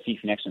 and the thief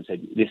next to him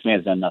said, "This man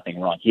has done nothing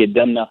wrong." He had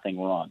done nothing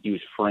wrong. He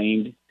was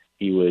framed.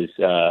 He was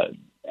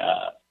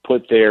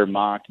put there,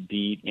 mocked,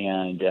 beat,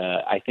 and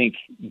I think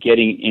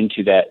getting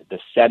into the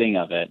setting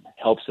of it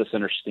helps us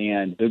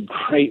understand the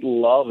great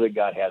love that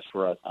God has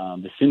for us,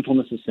 the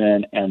sinfulness of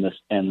sin, and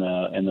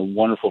the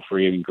wonderful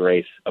forgiving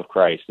grace of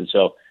Christ. And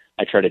so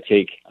I try to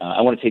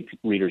I want to take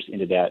readers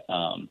into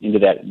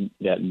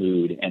that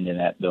mood and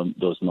in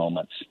those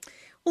moments.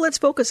 Well, let's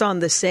focus on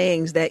the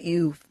sayings that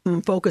you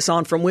focus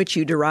on, from which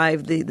you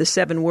derive the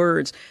 7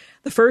 words.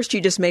 The first you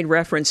just made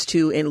reference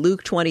to in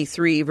Luke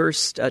 23,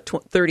 verse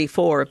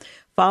 34.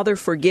 Father,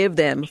 forgive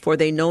them, for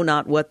they know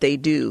not what they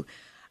do.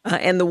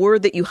 And the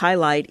word that you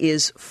highlight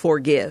is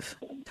forgive.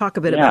 Talk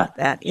a bit about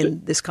that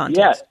in this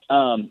context.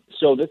 Yeah.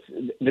 So this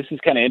is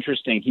kind of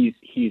interesting.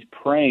 He's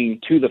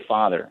praying to the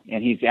Father,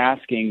 and he's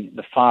asking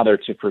the Father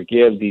to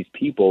forgive these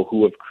people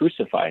who have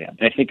crucified him.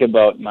 And I think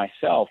about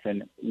myself,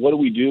 and what do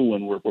we do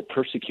when we're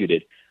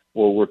persecuted?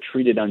 Or we're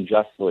treated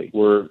unjustly,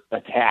 we're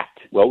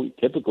attacked. Well, we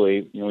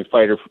typically, we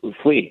fight or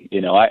flee.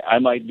 I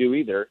might do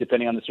either,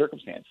 depending on the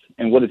circumstance.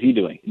 And what is he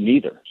doing?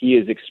 Neither. He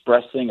is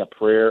expressing a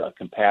prayer of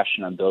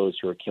compassion on those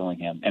who are killing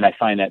him. And I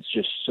find that's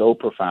just so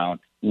profound.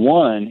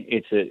 One,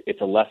 it's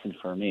a lesson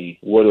for me.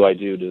 What do I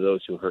do to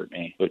those who hurt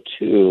me? But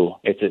 2,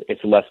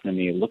 it's a lesson to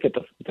me. Look at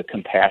the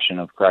compassion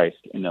of Christ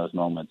in those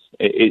moments.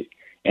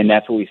 And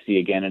that's what we see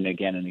again and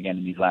again and again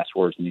in these last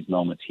words, in these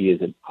moments. He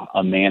is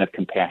a man of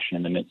compassion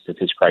in the midst of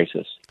his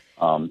crisis.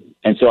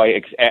 And so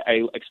I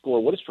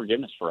explore what is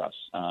forgiveness for us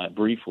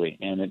briefly,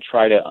 and then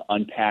try to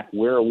unpack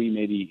where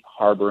we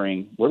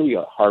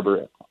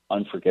harbor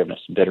unforgiveness,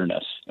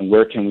 bitterness, and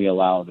where can we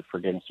allow the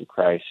forgiveness of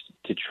Christ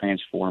to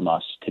transform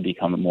us to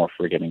become a more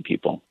forgiving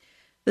people.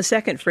 The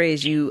second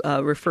phrase you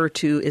refer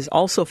to is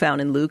also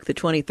found in Luke, the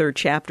 23rd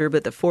chapter,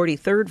 but the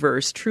 43rd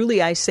verse,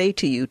 "Truly I say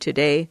to you,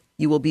 today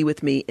you will be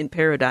with me in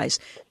paradise."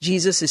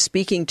 Jesus is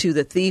speaking to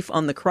the thief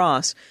on the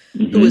cross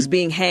who was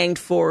being hanged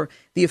for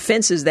the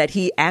offenses that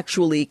he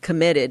actually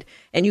committed,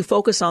 and you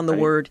focus on the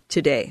word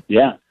today.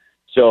 Yeah.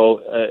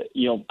 So,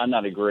 I'm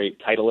not a great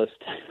titleist,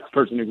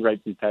 person who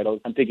writes these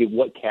titles. I'm thinking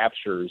what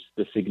captures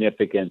the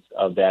significance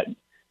of that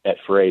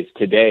phrase,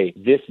 today,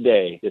 this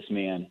day, this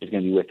man is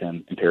going to be with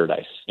him in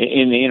paradise.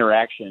 In the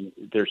interaction,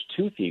 there's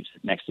 2 thieves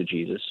next to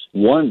Jesus.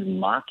 One's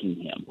mocking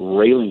him,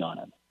 railing on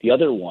him. The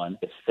other one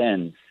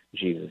defends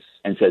Jesus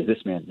and says,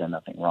 this man's done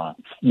nothing wrong,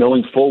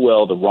 knowing full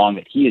well the wrong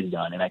that he has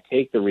done. And I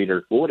take the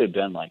reader, what would it have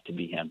been like to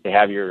be him, to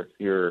have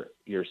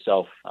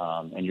yourself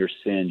and your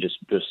sin just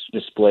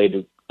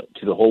displayed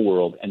to the whole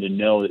world, and to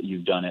know that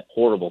you've done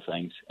horrible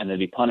things and then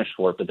be punished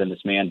for it, but then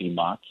this man be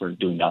mocked for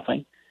doing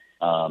nothing.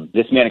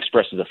 This man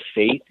expresses a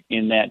faith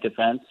in that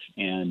defense,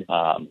 and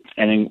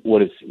then what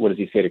does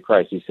he say to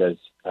Christ? He says,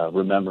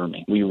 "Remember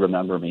me. Will you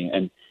remember me?"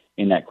 And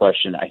in that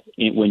question,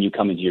 when you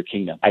come into your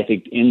kingdom, I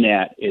think in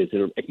that is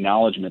an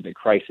acknowledgement that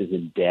Christ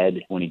isn't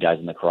dead when he dies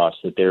on the cross,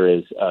 that there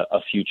is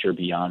a future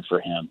beyond for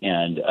him,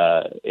 and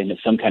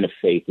some kind of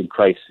faith. And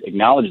Christ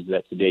acknowledges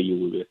that today you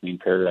will be with me in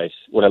paradise.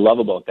 What I love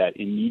about that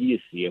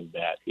immediacy of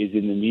that is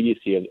in the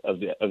immediacy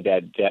of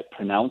that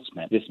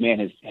pronouncement. This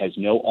man has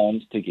no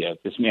alms to give.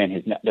 This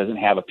man doesn't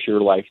have a pure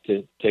life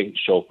to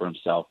show for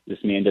himself.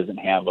 This man doesn't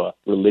have a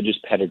religious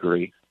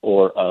pedigree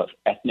or of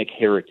ethnic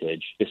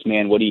heritage. This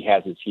man, what he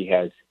has is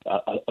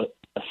a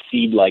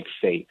seed-like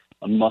faith,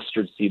 a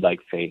mustard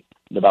seed-like faith.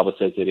 The Bible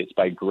says that it's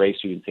by grace,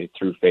 you can say,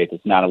 through faith.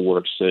 It's not a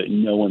work, so that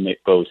no one may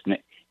boast.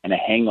 And I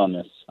hang on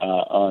this,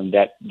 on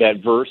that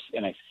verse,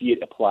 and I see it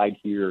applied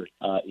here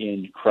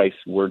in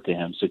Christ's word to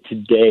him. So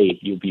today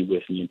you'll be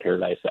with me in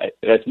paradise.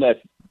 That's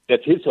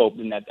that's his hope,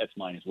 and that's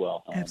mine as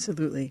well.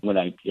 Absolutely.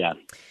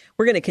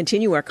 We're going to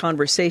continue our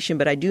conversation,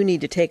 but I do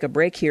need to take a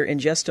break here in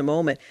just a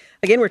moment.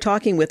 Again, we're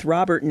talking with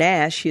Robert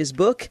Nash. His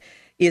book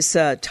is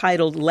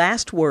titled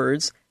Last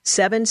Words,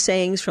 7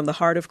 Sayings from the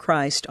Heart of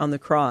Christ on the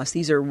Cross.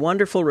 These are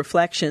wonderful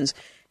reflections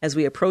as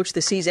we approach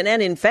the season.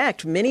 And in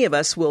fact, many of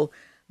us will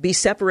be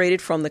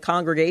separated from the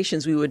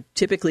congregations we would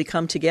typically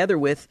come together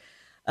with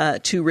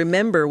to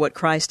remember what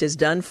Christ has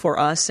done for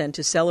us and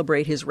to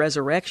celebrate his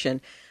resurrection.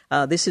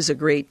 This is a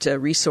great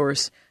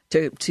resource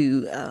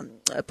to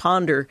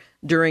ponder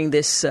during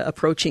this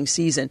approaching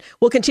season.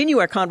 We'll continue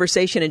our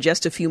conversation in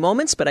just a few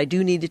moments, but I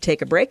do need to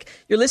take a break.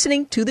 You're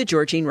listening to The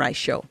Georgene Rice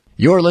Show.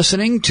 You're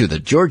listening to The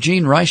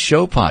Georgene Rice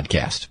Show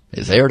podcast.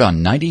 It's aired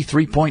on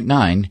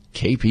 93.9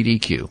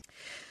 KPDQ.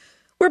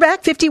 We're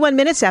back 51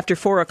 minutes after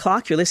 4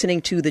 o'clock. You're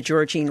listening to The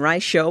Georgene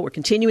Rice Show. We're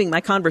continuing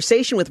my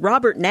conversation with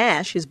Robert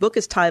Nash. His book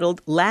is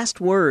titled Last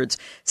Words,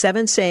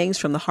 7 Sayings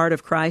from the Heart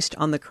of Christ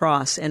on the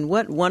Cross. And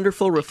what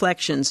wonderful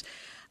reflections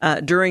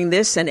during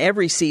this and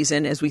every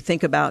season as we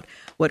think about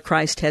what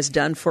Christ has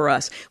done for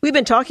us. We've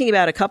been talking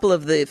about a couple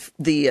of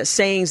the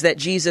sayings that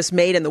Jesus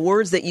made and the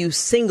words that you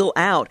single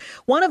out.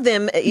 One of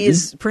them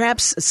is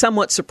perhaps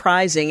somewhat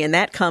surprising, and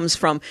that comes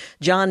from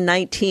John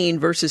 19,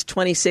 verses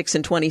 26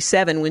 and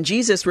 27, when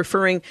Jesus,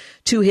 referring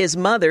to his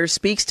mother,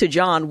 speaks to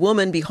John,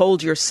 "Woman,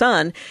 behold your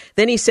son."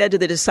 Then he said to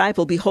the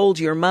disciple,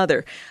 "Behold your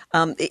mother."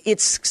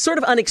 It's sort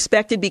of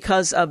unexpected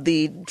because of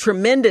the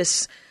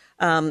tremendous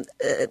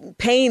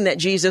pain that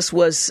Jesus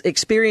was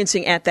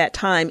experiencing at that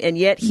time, and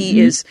yet he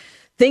is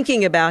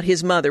thinking about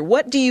his mother.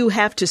 What do you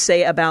have to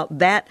say about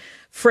that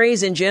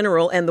phrase in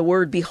general and the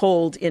word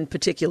 "behold" in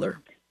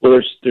particular?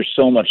 Well, there's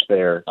so much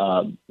there.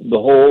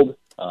 Behold,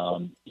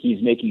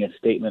 he's making a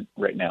statement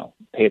right now.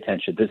 Pay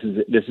attention.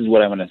 This is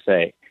what I'm going to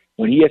say.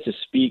 When he has to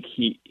speak,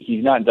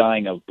 he's not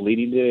dying of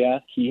bleeding to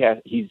death.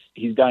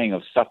 He's dying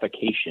of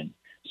suffocation.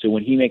 So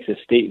when he makes a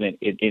statement,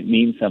 it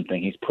means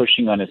something. He's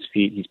pushing on his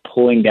feet. He's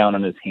pulling down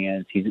on his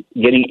hands. He's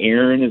getting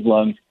air in his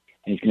lungs,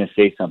 and he's going to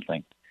say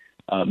something.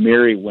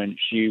 Mary, when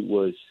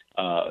Jesus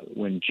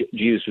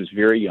was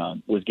very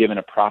young, was given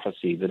a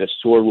prophecy that a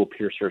sword will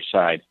pierce her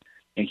side.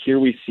 And here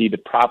we see the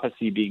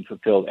prophecy being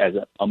fulfilled as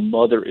a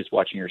mother is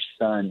watching her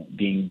son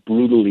being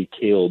brutally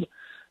killed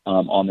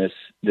on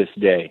this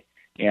day.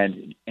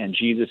 And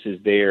Jesus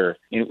is there.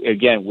 And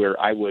again, where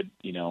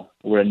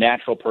a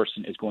natural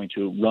person is going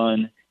to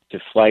run, to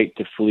fight,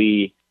 to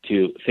flee,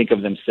 to think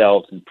of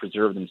themselves and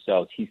preserve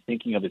themselves. He's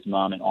thinking of his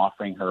mom and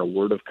offering her a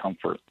word of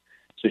comfort.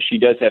 So she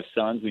does have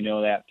sons. We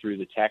know that through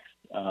the text.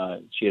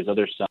 She has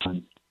other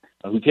sons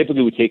who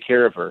typically would take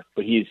care of her,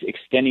 but he's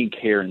extending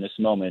care in this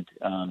moment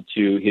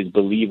to his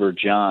believer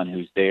John,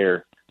 who's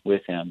there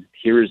with him.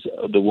 Here's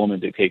the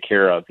woman to take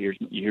care of. Here's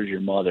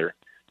your mother.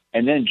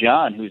 And then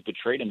John, who's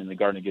betrayed him in the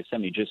Garden of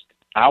Gethsemane just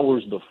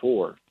hours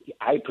before.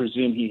 I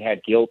presume he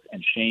had guilt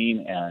and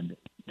shame and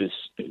this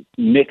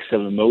mix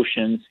of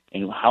emotions,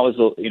 and how's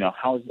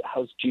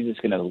Jesus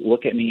going to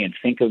look at me and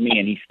think of me?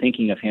 And he's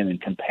thinking of him in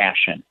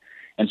compassion.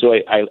 And so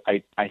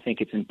I think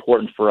it's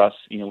important for us,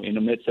 in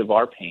the midst of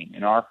our pain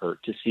and our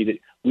hurt, to see that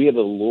we have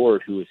a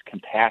Lord who is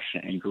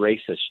compassionate and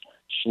gracious,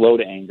 slow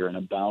to anger, and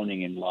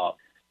abounding in love.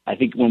 I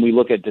think when we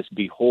look at this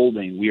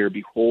beholding, we are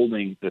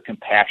beholding the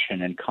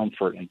compassion and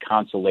comfort and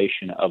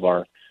consolation of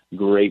our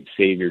great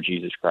Savior,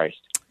 Jesus Christ.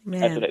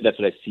 That's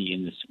what I see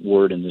in this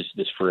word and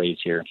this phrase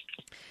here.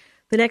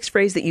 The next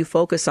phrase that you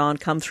focus on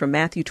comes from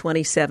Matthew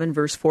 27,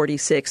 verse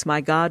 46.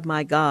 My God,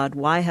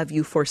 why have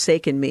you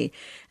forsaken me?"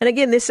 And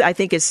again, this I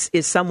think is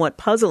somewhat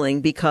puzzling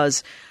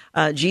because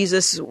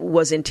Jesus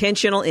was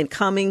intentional in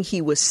coming.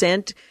 He was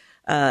sent,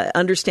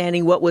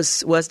 understanding what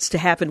was to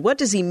happen. What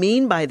does he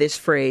mean by this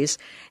phrase?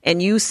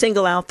 And you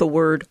single out the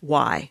word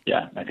 "why."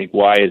 Yeah, I think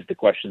why is the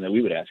question that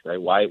we would ask,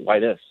 right? Why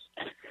this?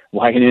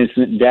 Why an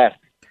innocent death?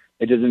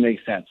 It doesn't make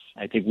sense.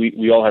 I think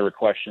we all have our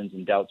questions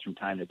and doubts from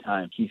time to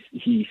time.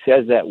 He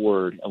says that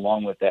word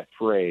along with that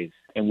phrase,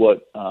 and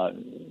what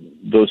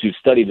those who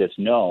study this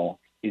know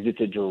is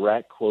it's a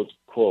direct quote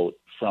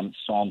from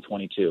Psalm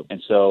 22. And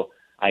so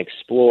I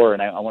explore,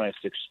 and I want us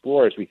to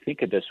explore as we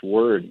think of this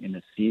word in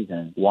this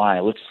season. Why?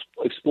 Let's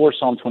explore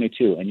Psalm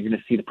 22, and you're going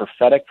to see the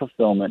prophetic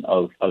fulfillment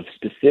of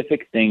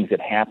specific things that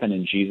happen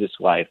in Jesus'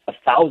 life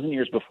 1,000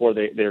 years before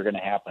they're going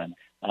to happen.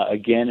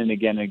 Again and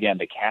again and again,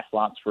 they cast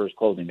lots for his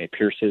clothing. They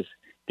pierce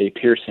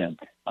him.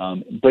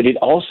 But it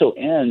also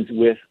ends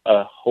with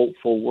a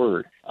hopeful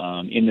word.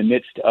 In the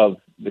midst of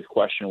this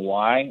question,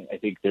 why? I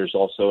think there's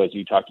also, as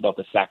you talked about,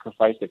 the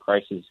sacrifice that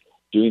Christ is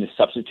doing, the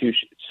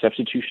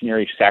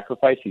substitutionary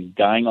sacrifice. He's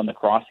dying on the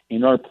cross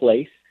in our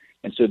place.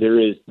 And so there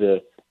is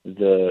the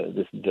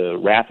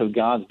wrath of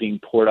God being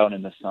poured out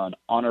in the Son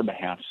on our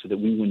behalf so that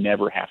we will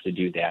never have to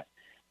do that.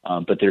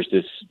 But there's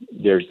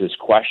this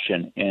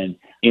question, and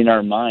in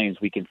our minds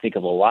we can think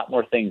of a lot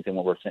more things than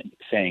what we're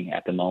saying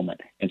at the moment.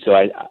 And so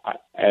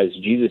as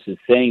Jesus is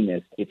saying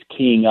this, it's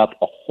keying up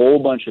a whole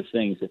bunch of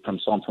things from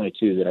Psalm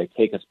 22 that I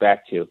take us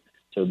back to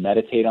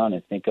meditate on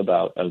and think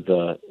about of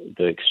the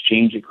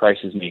exchange that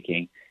Christ is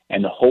making,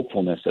 and the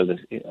hopefulness of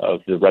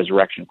the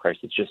resurrection of Christ.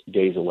 It's just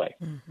days away.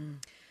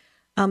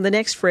 The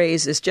next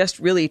phrase is just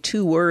really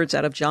two words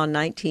out of John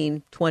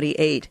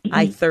 19:28,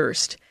 I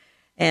thirst.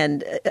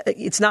 And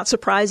it's not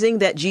surprising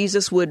that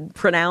Jesus would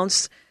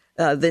pronounce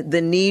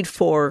the need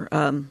for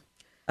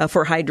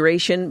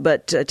hydration,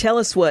 but tell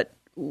us what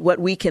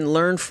we can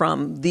learn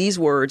from these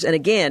words. And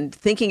again,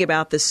 thinking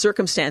about the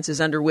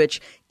circumstances under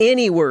which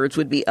any words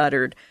would be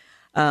uttered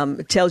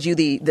tells you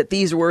that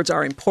these words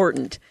are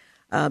important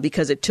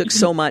because it took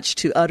so much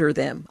to utter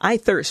them. I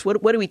thirst.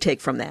 What do we take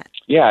from that?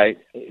 Yeah,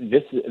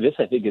 this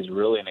I think is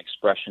really an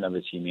expression of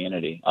his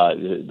humanity.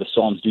 The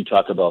Psalms do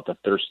talk about the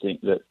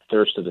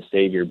thirst of the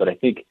Savior, but I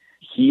think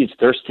he is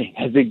thirsting.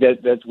 I think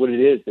that's what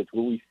it is. That's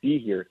what we see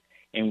here.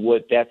 And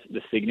that's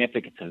the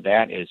significance of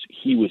that is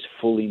he was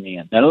fully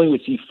man. Not only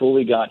was he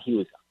fully God, he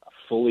was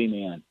fully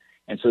man.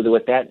 And so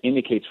what that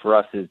indicates for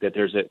us is that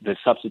the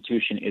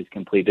substitution is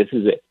complete. This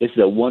is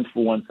a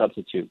one-for-one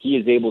substitute. He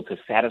is able to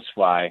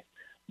satisfy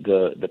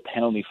the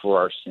penalty for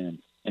our sins.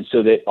 And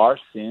so that our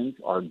sins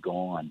are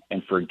gone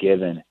and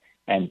forgiven,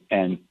 and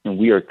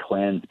we are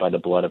cleansed by the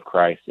blood of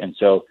Christ. And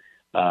so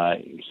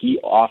he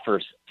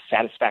offers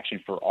satisfaction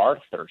for our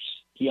thirst.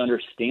 He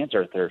understands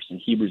our thirst. In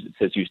Hebrews, it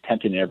says he was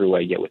tempted in every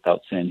way, yet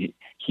without sin.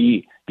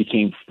 He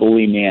became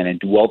fully man and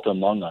dwelt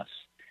among us.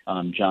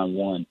 John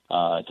 1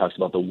 talks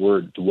about the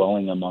Word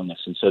dwelling among us.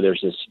 And so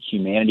there's this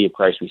humanity of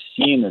Christ we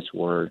see in this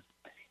Word.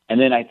 And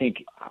then I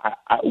think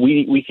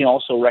we can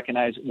also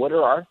recognize what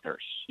are our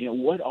thirsts.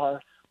 What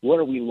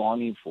are we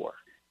longing for?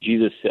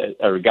 Jesus said,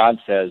 or God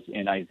says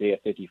in Isaiah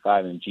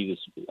 55, and Jesus,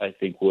 I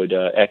think, would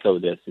echo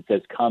this. It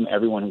says, "Come,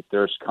 everyone who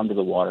thirsts, come to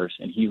the waters,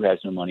 and he who has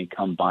no money,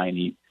 come buy and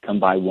eat. Come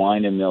buy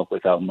wine and milk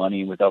without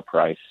money and without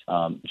price."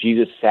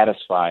 Jesus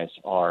satisfies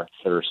our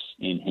thirst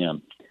in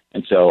him.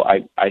 And so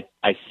I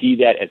see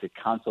that as a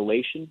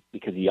consolation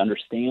because he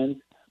understands,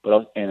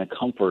 and a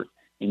comfort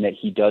in that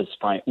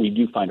we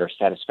do find our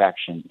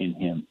satisfaction in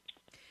him.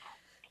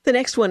 The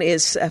next one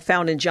is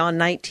found in John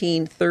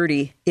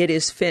 19:30. It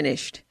is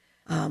finished.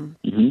 And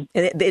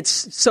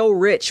it's so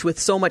rich with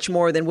so much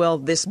more than,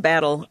 this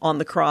battle on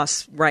the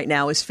cross right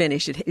now is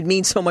finished. It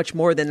means so much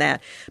more than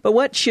that. But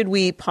what should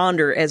we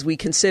ponder as we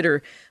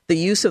consider the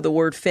use of the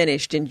word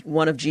finished in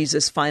one of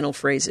Jesus' final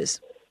phrases?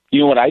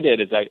 What I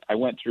did is I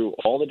went through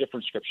all the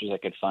different scriptures I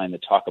could find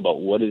that talk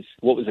about what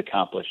was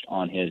accomplished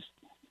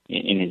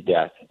in his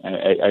death. And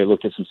I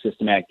looked at some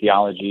systematic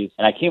theologies,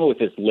 and I came up with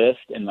this list,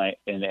 and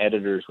the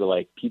editors were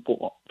like,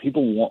 people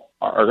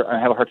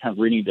have a hard time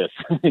reading this.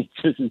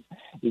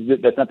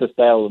 That's not the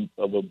style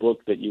of a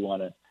book that you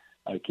want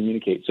to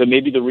communicate. So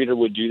maybe the reader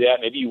would do that.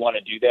 Maybe you want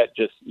to do that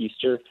just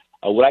Easter.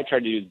 What I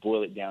tried to do is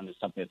boil it down to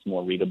something that's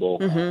more readable.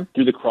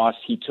 Through the cross,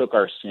 he took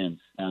our sins.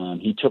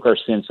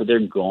 So they're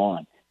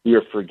gone. We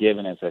are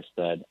forgiven, as I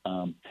said.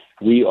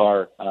 We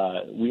are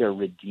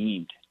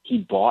redeemed. He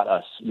bought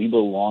us. We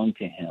belong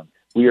to him.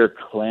 We are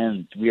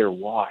cleansed. We are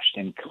washed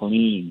and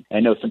clean. I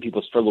know some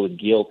people struggle with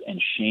guilt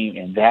and shame,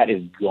 and that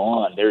is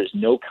gone. There is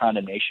no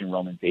condemnation,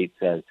 Romans 8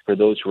 says, for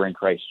those who are in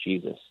Christ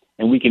Jesus.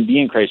 And we can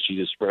be in Christ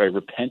Jesus by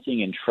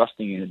repenting and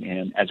trusting in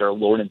him as our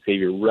Lord and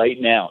Savior right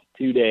now,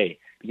 today,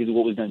 because of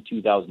what was done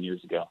 2,000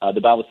 years ago.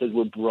 The Bible says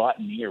we're brought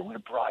near. We're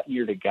brought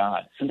near to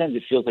God. Sometimes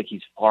it feels like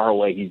he's far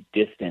away. He's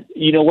distant.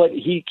 You know what?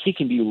 He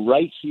can be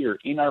right here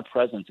in our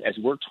presence as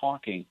we're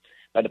talking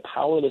by the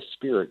power of the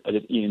Spirit,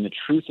 in the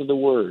truth of the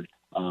Word,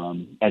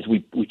 as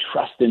we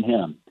trust in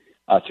him.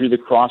 Through the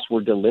cross,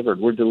 we're delivered.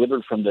 We're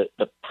delivered from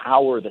the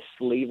power, the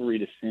slavery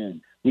to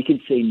sin. We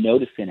can say no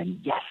to sin and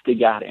yes to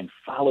God and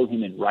follow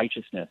him in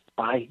righteousness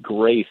by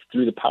grace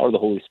through the power of the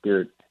Holy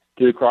Spirit.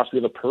 Through the cross, we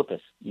have a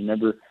purpose.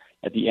 Remember,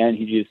 at the end,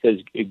 he just says,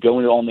 "Go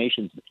into all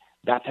nations,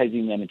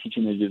 baptizing them and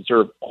teaching them to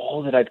observe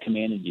all that I've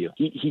commanded you."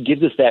 He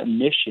gives us that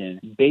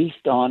mission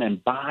based on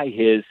and by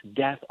his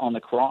death on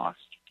the cross.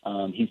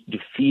 He's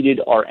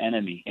defeated our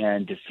enemy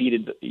and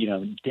defeated,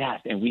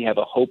 death, and we have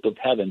a hope of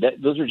heaven.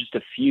 Those are just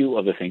a few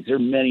of the things. There are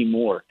many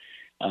more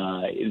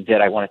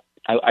that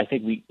I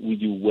think we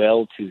do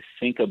well to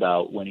think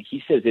about when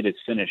he says it is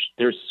finished.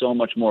 There's so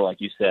much more, like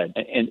you said,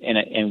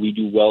 and we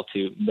do well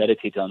to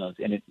meditate on those.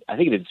 And I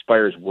think it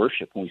inspires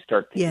worship when we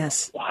start thinking,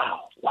 yes,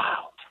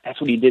 wow,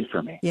 that's what he did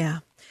for me. Yeah.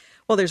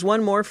 Well, there's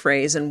one more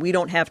phrase, and we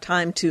don't have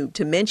time to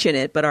mention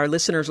it, but our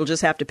listeners will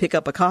just have to pick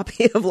up a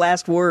copy of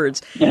Last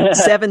Words,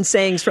 7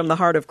 sayings from the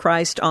heart of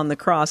Christ on the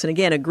cross. And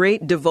again, a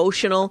great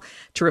devotional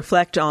to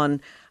reflect on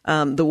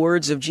the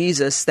words of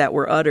Jesus that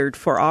were uttered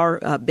for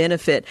our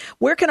benefit.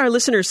 Where can our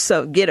listeners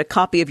get a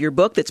copy of your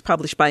book that's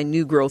published by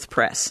New Growth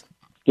Press?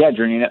 Yeah,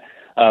 Janina.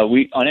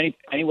 We on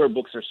anywhere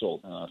books are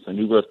sold. So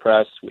New Growth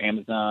Press,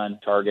 Amazon,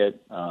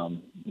 Target,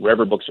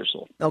 wherever books are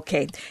sold.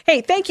 Okay.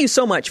 Hey, thank you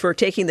so much for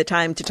taking the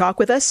time to talk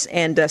with us,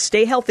 and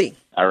stay healthy.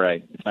 All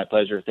right. It's my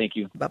pleasure. Thank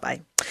you.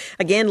 Bye-bye.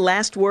 Again,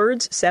 Last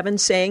Words, 7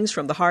 sayings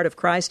from the heart of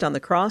Christ on the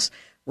cross.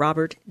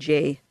 Robert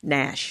J.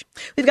 Nash.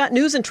 We've got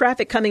news and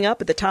traffic coming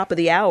up at the top of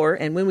the hour,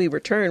 and when we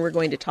return, we're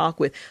going to talk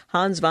with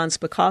Hans von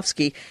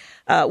Spakovsky.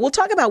 We'll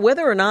talk about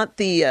whether or not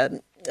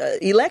the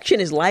election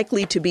is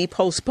likely to be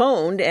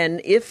postponed,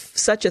 and if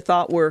such a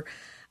thought were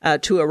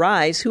to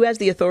arise. Who has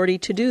the authority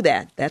to do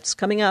that? That's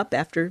coming up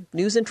after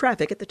news and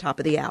traffic at the top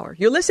of the hour.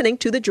 You're listening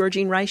to The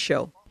Georgene Rice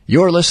Show.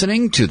 You're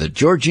listening to the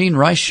Georgene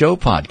Rice Show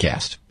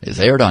podcast. It's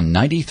aired on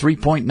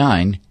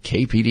 93.9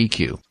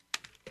 KPDQ.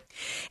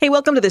 Hey,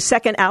 welcome to the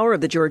second hour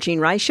of the Georgene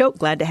Rice Show.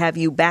 Glad to have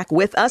you back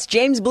with us.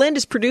 James Blend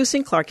is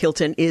producing. Clark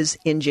Hilton is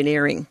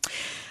engineering.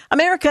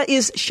 America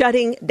is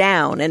shutting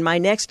down, and my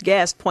next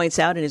guest points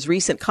out in his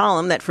recent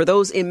column that for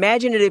those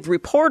imaginative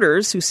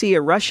reporters who see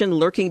a Russian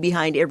lurking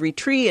behind every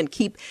tree and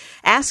keep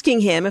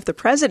asking him if the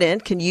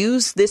president can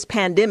use this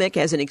pandemic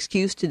as an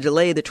excuse to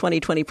delay the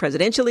 2020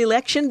 presidential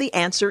election, the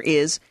answer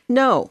is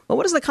no. Well,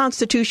 what does the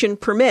Constitution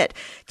permit?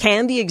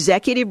 Can the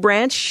executive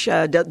branch,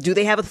 do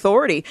they have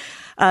authority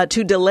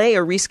to delay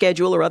or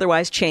reschedule or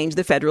otherwise change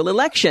the federal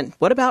election?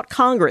 What about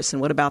Congress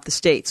and what about the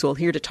states? Well,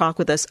 here to talk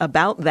with us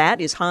about that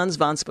is Hans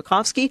von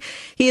Spakovsky.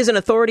 He is an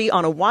authority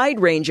on a wide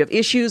range of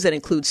issues that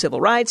include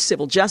civil rights,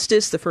 civil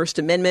justice, the First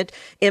Amendment,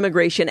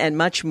 immigration, and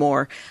much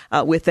more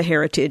with the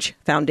Heritage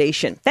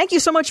Foundation. Thank you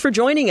so much for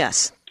joining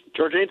us.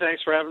 Georgene,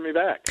 thanks for having me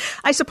back.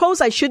 I suppose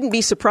I shouldn't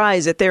be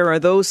surprised that there are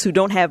those who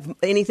don't have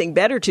anything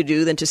better to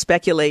do than to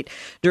speculate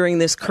during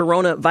this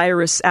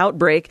coronavirus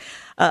outbreak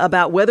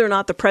about whether or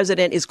not the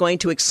president is going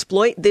to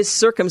exploit this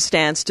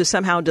circumstance to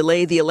somehow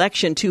delay the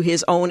election to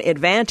his own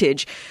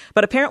advantage.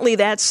 But apparently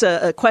that's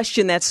a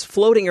question that's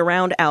floating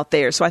around out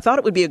there. So I thought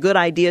it would be a good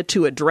idea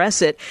to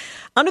address it.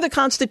 Under the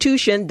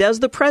Constitution,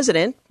 does the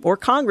president, or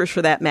Congress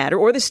for that matter,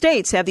 or the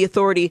states have the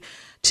authority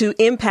to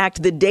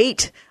impact the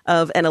date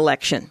of an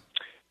election?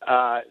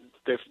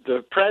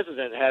 The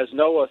president has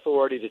no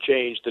authority to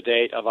change the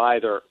date of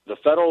either the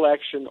federal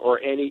election or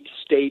any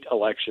state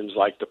elections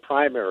like the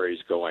primaries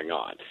going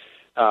on.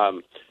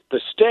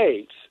 The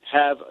states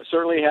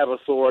certainly have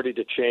authority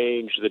to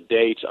change the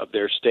dates of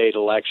their state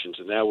elections,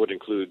 and that would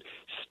include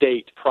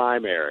state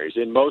primaries.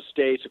 In most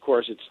states, of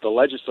course, it's the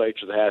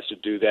legislature that has to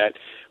do that.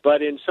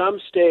 But in some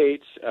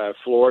states,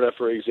 Florida,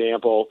 for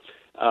example,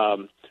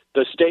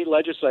 the state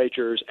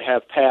legislatures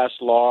have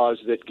passed laws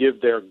that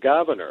give their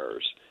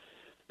governors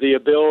the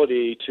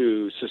ability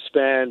to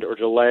suspend or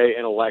delay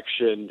an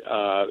election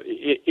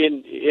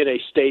in a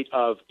state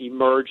of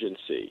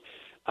emergency.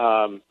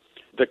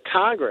 The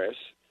Congress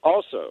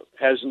also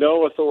has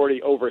no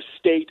authority over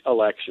state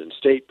elections,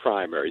 state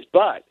primaries,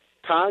 but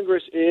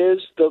Congress is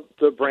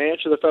the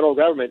branch of the federal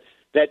government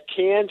that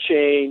can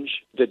change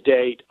the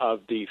date of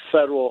the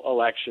federal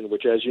election,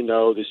 which, as you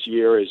know, this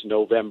year is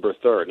November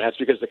 3rd. And that's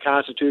because the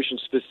Constitution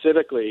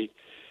specifically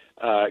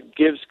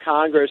gives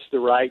Congress the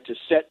right to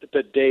set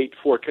the date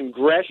for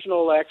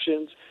congressional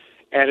elections,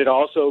 and it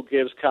also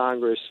gives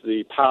Congress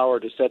the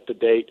power to set the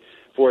date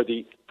for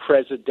the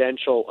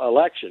presidential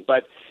election.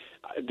 But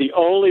the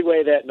only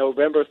way that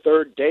November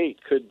 3rd date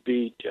could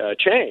be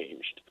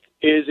changed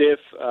is if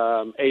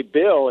a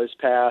bill is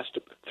passed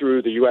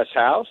through the U.S.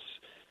 House,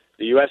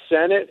 the U.S.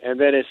 Senate, and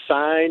then is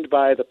signed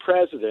by the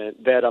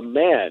president that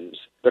amends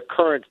the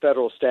current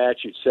federal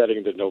statute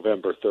setting the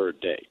November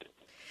 3rd date.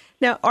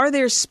 Now, are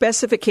there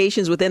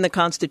specifications within the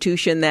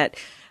Constitution that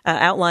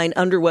outline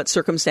under what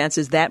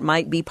circumstances that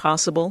might be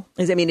possible?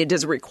 Does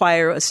it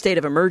require a state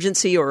of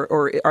emergency,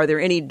 or are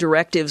there any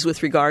directives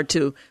with regard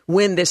to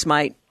when this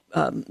might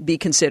be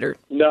considered?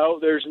 No,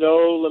 there's no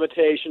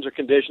limitations or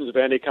conditions of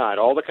any kind.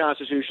 All the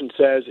Constitution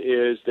says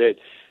is that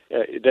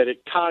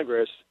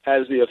Congress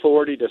has the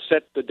authority to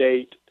set the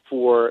date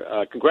for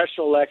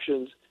congressional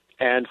elections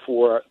and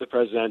for the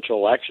presidential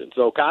election.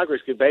 So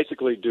Congress could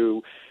basically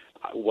do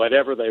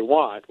whatever they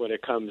want when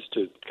it comes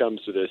to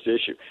this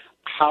issue.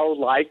 How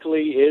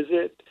likely is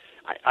it?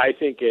 I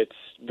think it's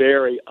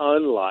very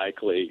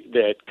unlikely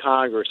that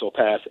Congress will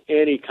pass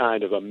any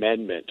kind of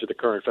amendment to the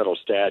current federal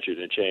statute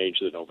and change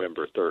the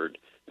November 3rd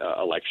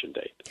election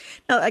date.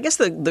 Now, I guess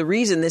the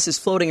reason this is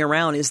floating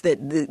around is that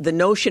the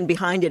notion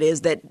behind it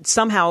is that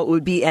somehow it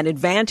would be an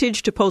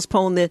advantage to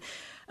postpone the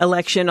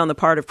election on the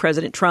part of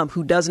President Trump,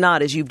 who does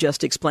not, as you've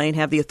just explained,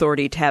 have the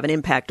authority to have an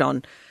impact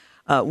on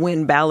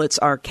when ballots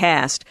are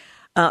cast.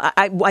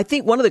 I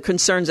think one of the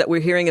concerns that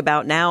we're hearing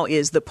about now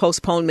is the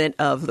postponement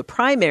of the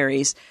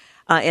primaries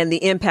and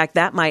the impact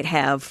that might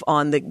have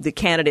on the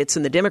candidates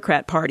in the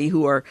Democrat Party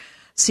who are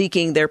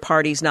seeking their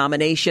party's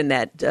nomination,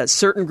 that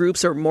certain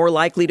groups are more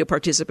likely to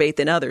participate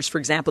than others. For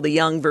example, the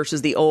young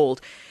versus the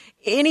old.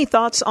 Any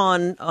thoughts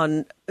on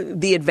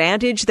the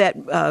advantage that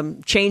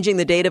changing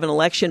the date of an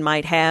election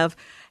might have,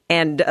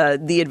 and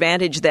the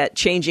advantage that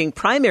changing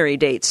primary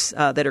dates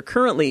that are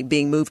currently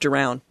being moved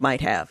around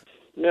might have?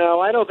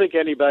 No, I don't think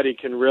anybody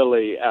can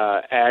really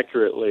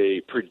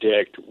accurately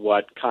predict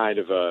what kind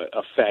of a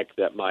effect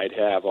that might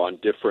have on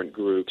different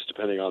groups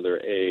depending on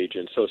their age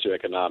and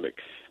socioeconomic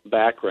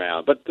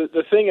background. But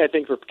the thing I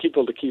think for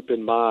people to keep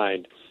in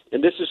mind,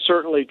 and this is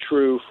certainly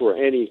true for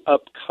any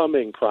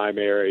upcoming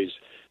primaries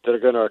that are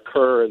going to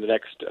occur in the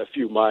next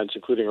few months,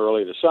 including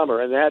early in the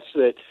summer, and that's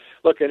that,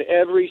 look, in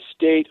every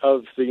state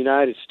of the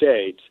United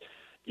States,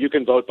 you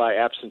can vote by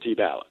absentee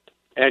ballot.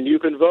 And you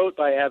can vote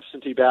by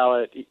absentee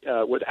ballot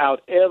without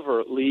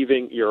ever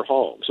leaving your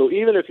home. So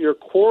even if you're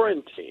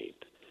quarantined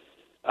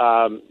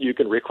You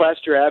can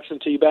request your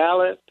absentee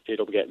ballot.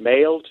 It'll get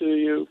mailed to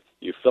you.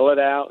 You fill it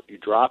out. You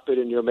drop it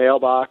in your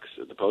mailbox.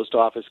 The post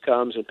office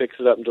comes and picks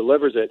it up and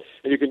delivers it.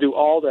 And you can do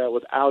all that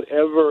without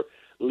ever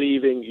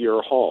leaving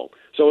your home.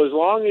 So as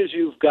long as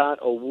you've got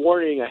a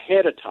warning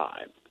ahead of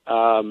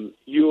time,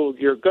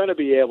 you're going to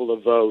be able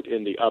to vote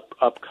in the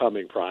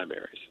upcoming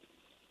primaries.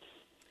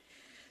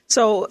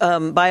 So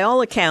by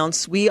all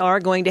accounts, we are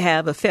going to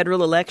have a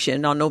federal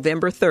election on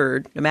November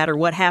 3rd, no matter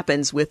what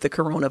happens with the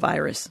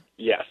coronavirus.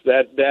 Yes,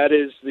 that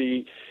is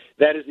the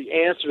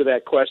answer to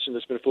that question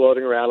that's been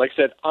floating around. Like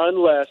I said,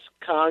 unless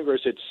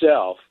Congress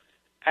itself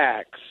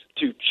acts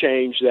to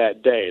change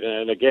that date.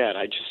 And again,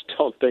 I just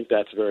don't think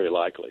that's very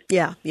likely.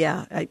 Yeah,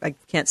 I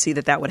can't see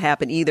that would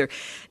happen either.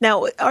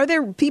 Now, are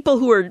there people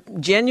who are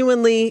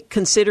genuinely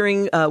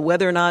considering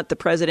whether or not the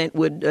president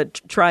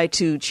would try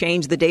to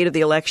change the date of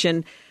the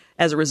election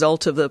as a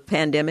result of the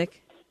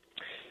pandemic?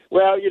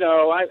 Well,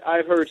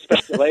 I've heard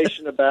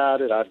speculation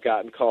about it. I've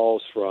gotten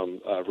calls from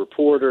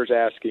reporters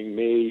asking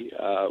me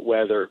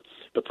whether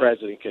the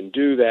president can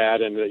do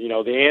that. And,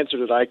 the answer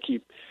that I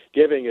keep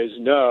giving is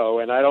no,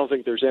 and I don't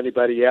think there's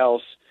anybody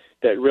else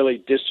that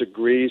really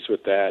disagrees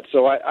with that.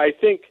 So I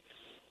think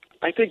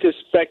this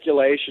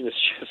speculation is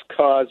just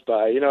caused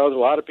by, there's a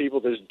lot of people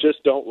that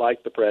just don't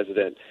like the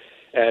president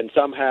and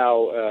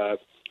somehow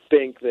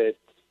think that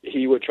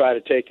he would try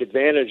to take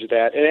advantage of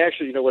that. And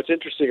actually, what's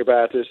interesting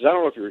about this is, I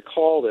don't know if you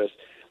recall this,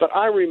 but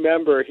I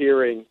remember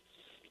hearing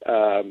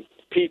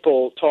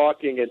people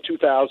talking in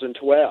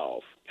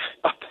 2012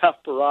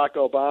 about Barack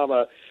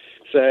Obama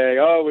saying,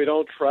 "Oh, we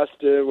don't trust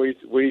him.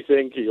 We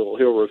think he'll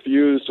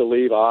refuse to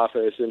leave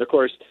office." And of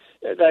course,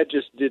 that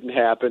just didn't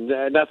happen.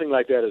 Nothing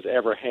like that has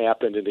ever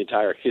happened in the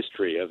entire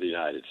history of the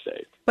United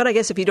States. But I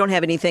guess if you don't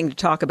have anything to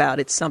talk about,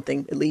 it's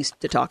something at least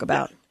to talk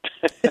about.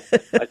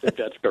 I think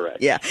that's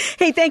correct. Yeah.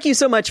 Hey, thank you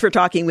so much for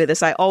talking with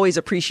us. I always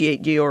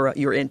appreciate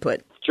your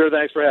input. Sure,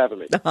 thanks for having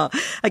me.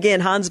 Again,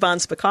 Hans von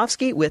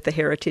Spakovsky with the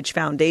Heritage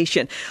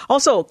Foundation.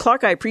 Also,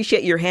 Clark, I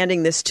appreciate your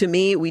handing this to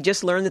me. We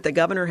just learned that the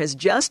governor has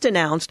just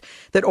announced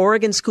that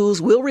Oregon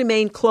schools will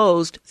remain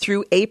closed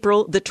through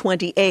April the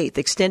 28th,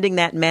 extending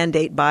that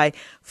mandate by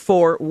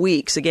 4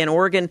 weeks. Again,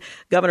 Oregon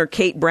Governor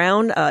Kate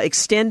Brown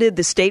extended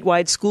the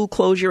statewide school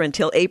closure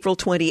until April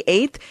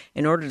 28th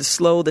in order to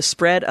slow the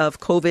spread of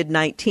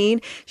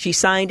COVID-19. She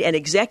signed an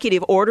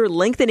executive order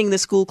lengthening the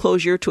school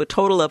closure to a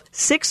total of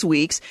 6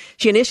 weeks.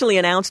 She initially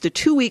announced a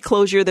 2-week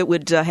closure that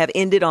would have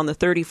ended on the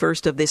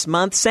 31st of this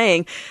month,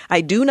 saying,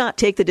 "I do not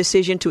take the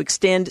decision to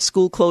extend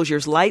school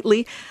closures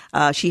lightly."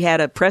 She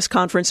had a press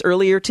conference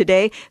earlier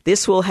today.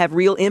 "This will have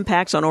real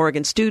impacts on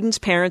Oregon students,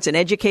 parents, and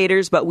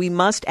educators, but we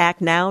must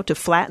act now to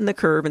flatten the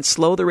curve and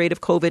slow the rate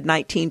of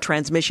COVID-19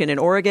 transmission in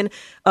Oregon.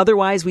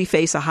 Otherwise, we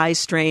face a high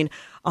strain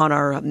on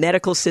our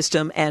medical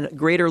system and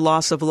greater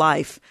loss of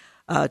life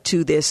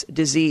to this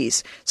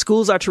disease."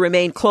 Schools are to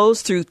remain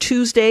closed through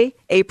Tuesday,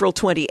 April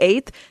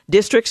 28th.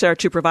 Districts are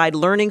to provide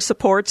learning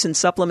supports and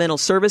supplemental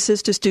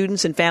services to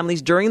students and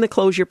families during the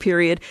closure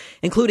period,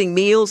 including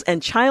meals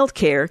and child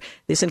care.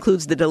 This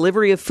includes the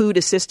delivery of food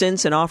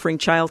assistance and offering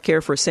child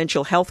care for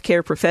essential health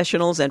care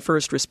professionals and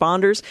first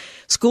responders.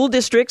 School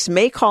districts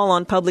may call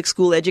on public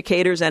school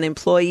educators and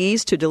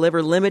employees to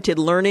deliver limited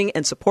learning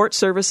and support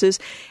services,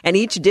 and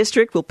each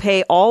district will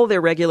pay all their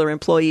regular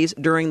employees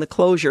during the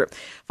closure.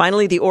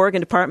 Finally, the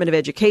Oregon Department of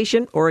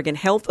Education, Oregon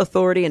Health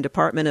Authority, and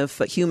Department of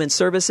Human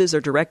Services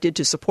are directed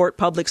to support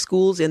public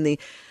schools in the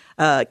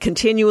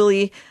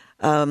continually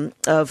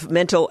of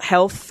mental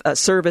health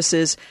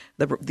services.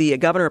 The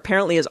governor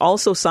apparently has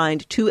also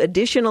signed 2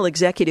 additional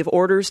executive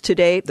orders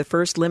today. The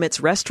first limits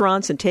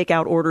restaurants and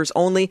takeout orders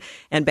only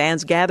and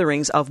bans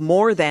gatherings of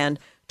more than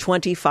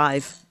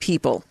 25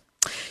 people.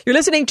 You're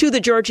listening to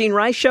The Georgene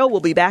Rice Show. We'll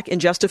be back in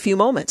just a few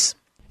moments.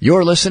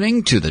 You're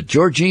listening to the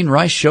Georgene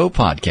Rice Show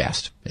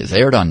podcast. It's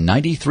aired on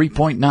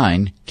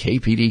 93.9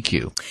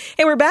 KPDQ.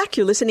 Hey, we're back.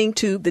 You're listening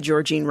to the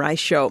Georgene Rice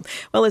Show.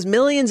 Well, as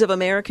millions of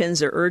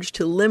Americans are urged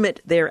to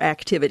limit their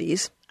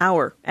activities,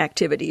 our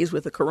activities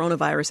with the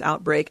coronavirus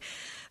outbreak,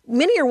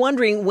 many are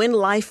wondering when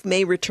life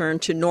may return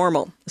to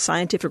normal. A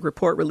scientific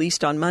report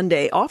released on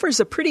Monday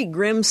offers a pretty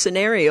grim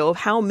scenario of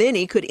how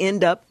many could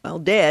end up,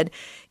 dead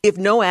if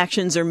no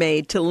actions are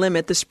made to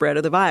limit the spread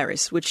of the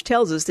virus, which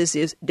tells us this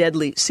is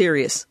deadly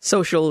serious.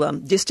 Social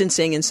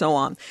distancing and so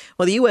on.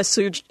 Well, the U.S.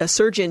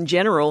 Surgeon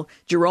General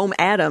Jerome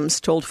Adams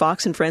told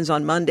Fox and Friends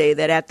on Monday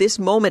that at this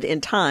moment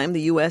in time,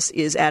 the U.S.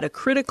 is at a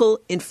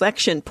critical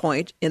inflection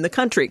point in the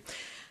country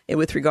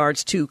with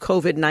regards to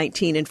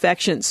COVID-19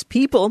 infections.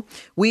 People,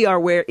 we are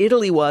where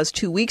Italy was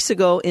 2 weeks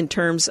ago in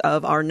terms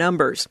of our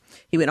numbers.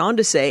 He went on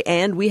to say,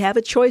 and we have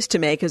a choice to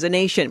make as a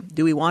nation.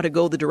 Do we want to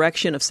go the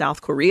direction of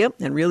South Korea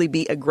and really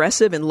be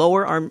aggressive and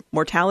lower our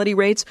mortality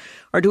rates?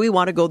 Or do we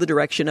want to go the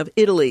direction of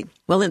Italy?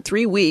 Well, in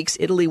 3 weeks,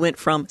 Italy went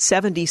from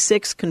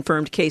 76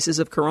 confirmed cases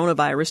of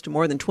coronavirus to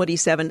more than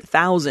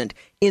 27,000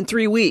 in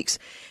 3 weeks,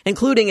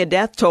 including a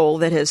death toll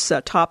that has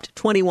topped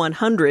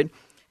 2,100.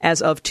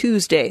 as of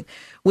Tuesday.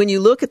 When you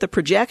look at the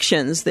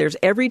projections, there's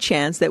every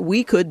chance that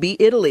we could be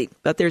Italy,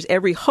 but there's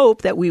every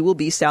hope that we will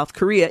be South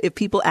Korea if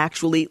people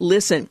actually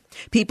listen.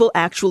 People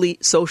actually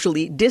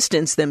socially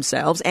distance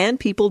themselves, and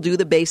people do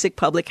the basic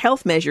public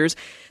health measures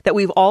that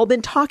we've all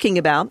been talking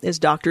about as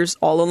doctors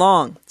all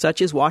along,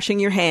 such as washing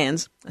your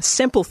hands, a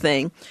simple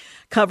thing,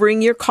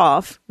 covering your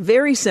cough,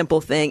 very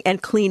simple thing,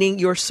 and cleaning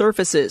your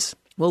surfaces.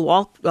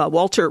 Well,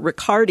 Walter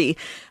Riccardi,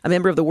 a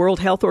member of the World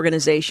Health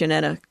Organization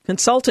and a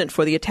consultant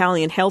for the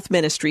Italian Health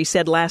Ministry,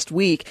 said last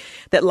week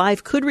that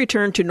life could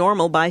return to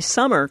normal by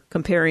summer,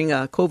 comparing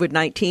a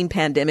COVID-19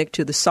 pandemic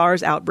to the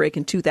SARS outbreak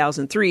in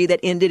 2003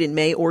 that ended in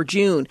May or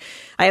June.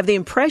 I have the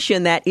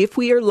impression that if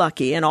we are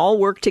lucky and all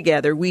work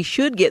together, we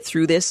should get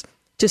through this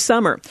to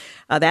summer.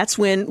 That's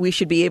when we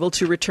should be able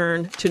to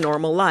return to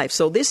normal life.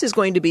 So this is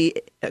going to be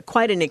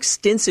quite an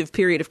extensive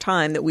period of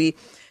time that we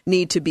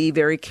need to be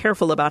very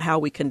careful about how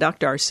we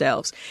conduct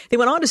ourselves. They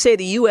went on to say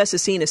the U.S.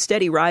 has seen a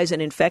steady rise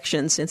in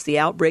infections since the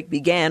outbreak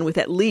began, with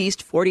at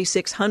least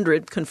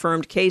 4,600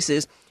 confirmed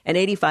cases and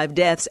 85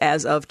 deaths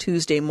as of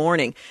Tuesday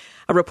morning.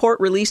 A report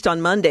released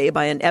on Monday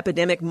by an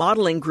epidemic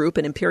modeling group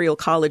in Imperial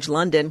College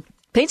London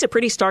paints a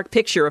pretty stark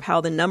picture of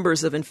how the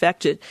numbers of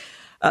infected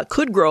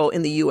could grow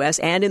in the U.S.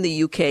 and in the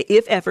U.K.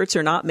 if efforts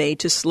are not made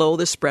to slow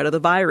the spread of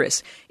the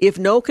virus. If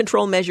no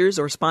control measures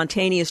or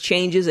spontaneous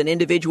changes in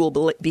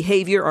individual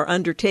behavior are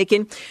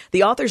undertaken,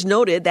 the authors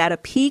noted that a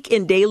peak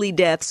in daily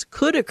deaths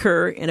could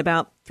occur in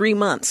about 3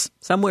 months,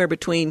 somewhere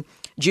between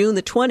June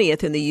the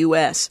 20th in the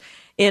U.S.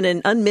 In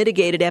an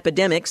unmitigated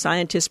epidemic,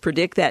 scientists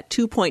predict that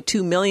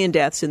 2.2 million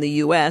deaths in the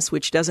U.S.,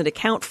 which doesn't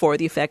account for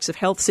the effects of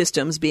health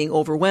systems being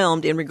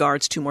overwhelmed in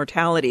regards to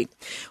mortality.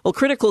 Well,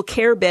 critical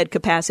care bed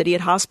capacity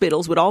at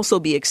hospitals would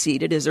also be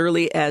exceeded as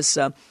early as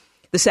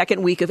the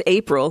second week of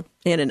April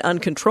in an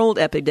uncontrolled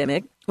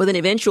epidemic, with an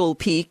eventual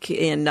peak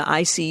in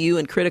ICU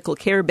and critical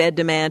care bed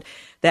demand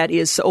that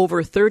is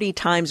over 30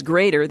 times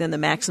greater than the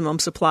maximum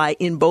supply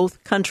in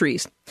both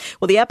countries.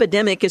 Well, the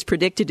epidemic is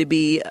predicted to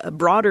be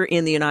broader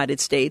in the United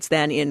States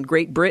than in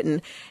Great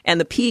Britain, and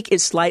the peak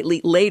is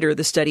slightly later,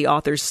 the study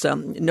authors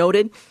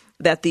noted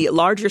that the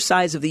larger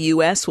size of the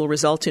U.S. will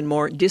result in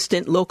more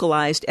distant,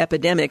 localized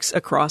epidemics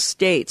across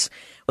states.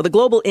 Well, the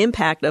global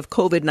impact of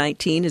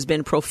COVID-19 has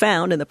been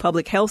profound, and the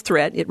public health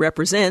threat it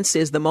represents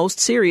is the most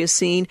serious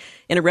seen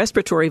in a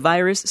respiratory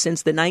virus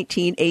since the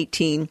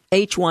 1918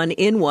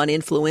 H1N1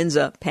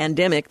 influenza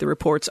pandemic, the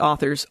report's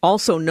authors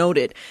also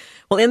noted.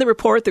 Well, in the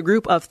report, the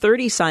group of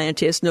 30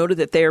 scientists noted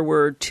that there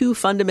were 2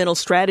 fundamental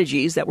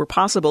strategies that were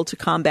possible to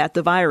combat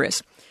the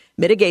virus.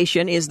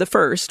 Mitigation is the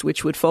first,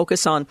 which would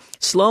focus on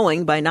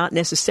slowing by not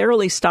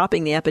necessarily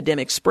stopping the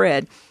epidemic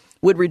spread,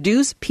 would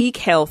reduce peak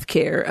health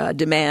care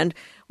demand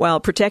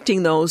while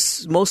protecting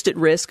those most at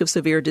risk of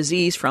severe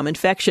disease from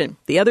infection.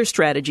 The other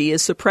strategy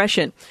is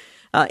suppression.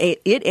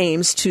 It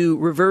aims to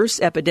reverse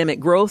epidemic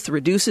growth,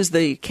 reduces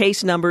the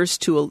case numbers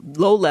to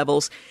low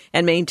levels,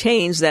 and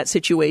maintains that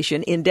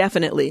situation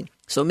indefinitely.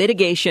 So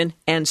mitigation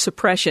and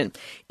suppression.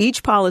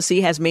 Each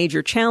policy has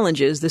major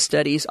challenges, the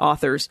study's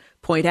authors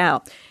point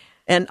out.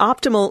 An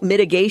optimal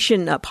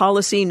mitigation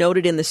policy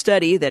noted in the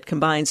study that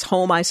combines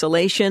home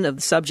isolation of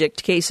the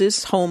subject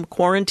cases, home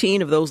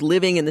quarantine of those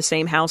living in the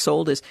same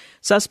household as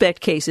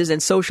suspect cases,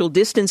 and social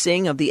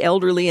distancing of the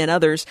elderly and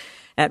others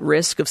at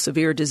risk of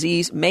severe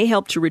disease may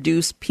help to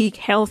reduce peak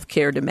health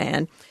care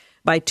demand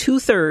by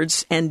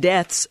 2/3 and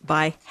deaths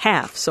by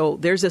half. So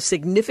there's a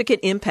significant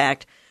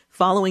impact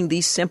following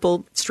these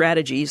simple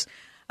strategies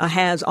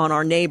has on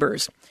our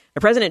neighbors.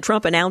 President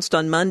Trump announced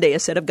on Monday a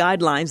set of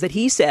guidelines that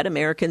he said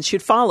Americans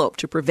should follow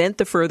to prevent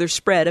the further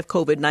spread of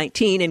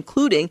COVID-19,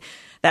 including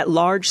that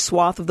large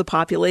swath of the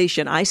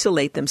population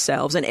isolate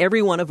themselves and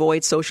everyone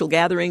avoid social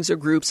gatherings or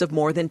groups of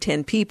more than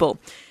 10 people.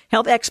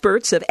 Health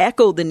experts have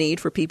echoed the need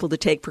for people to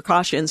take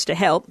precautions to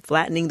help,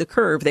 flattening the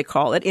curve, they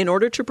call it, in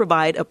order to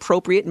provide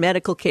appropriate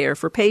medical care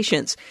for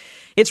patients.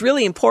 It's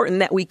really important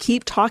that we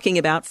keep talking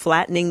about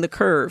flattening the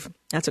curve.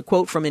 That's a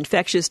quote from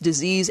infectious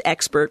disease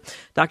expert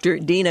Dr.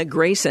 Dina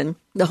Grayson.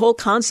 The whole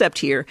concept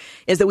here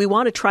is that we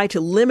want to try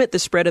to limit the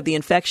spread of the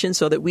infection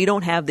so that we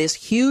don't have this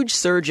huge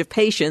surge of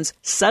patients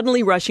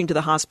suddenly rushing to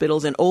the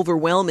hospitals and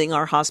overwhelming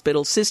our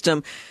hospital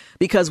system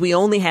because we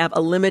only have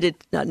a limited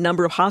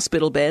number of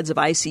hospital beds, of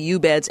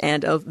ICU beds,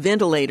 and of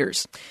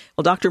ventilators.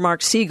 Well, Dr.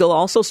 Mark Siegel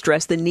also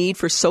stressed the need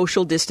for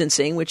social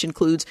distancing, which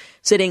includes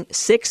sitting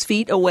 6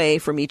 feet away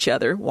from each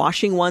other,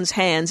 washing one's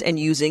hands, and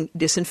using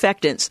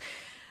disinfectants.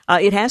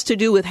 It has to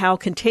do with how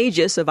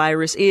contagious a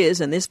virus is,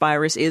 and this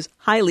virus is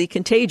highly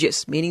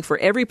contagious, meaning for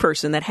every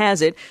person that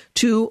has it,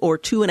 2 or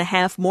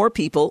 2.5 more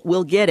people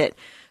will get it.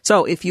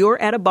 So if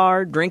you're at a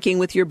bar drinking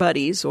with your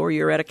buddies, or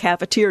you're at a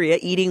cafeteria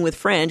eating with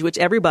friends, which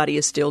everybody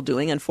is still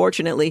doing,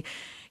 unfortunately,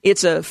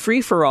 it's a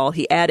free-for-all.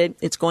 He added,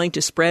 it's going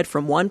to spread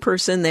from one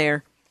person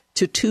there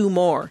to 2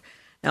 more.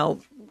 Now,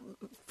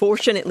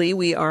 fortunately,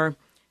 we are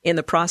in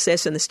the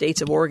process in the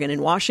states of Oregon and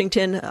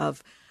Washington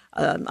of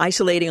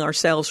isolating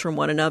ourselves from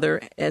one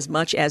another as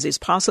much as is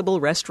possible.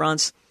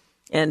 Restaurants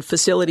and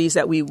facilities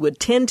that we would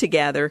tend to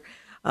gather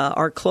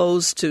are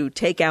closed to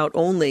take out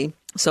only.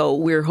 So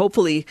we're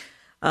hopefully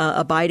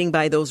abiding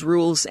by those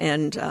rules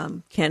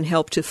and can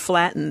help to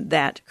flatten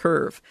that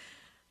curve.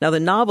 Now,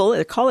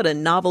 they call it a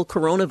novel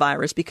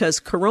coronavirus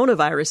because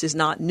coronavirus is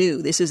not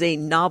new. This is a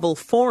novel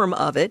form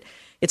of it.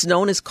 It's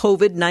known as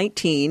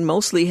COVID-19,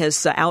 mostly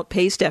has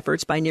outpaced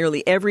efforts by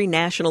nearly every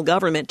national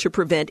government to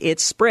prevent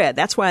its spread.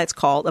 That's why it's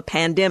called a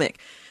pandemic.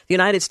 The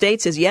United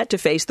States has yet to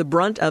face the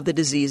brunt of the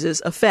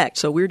disease's effect.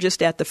 So we're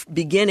just at the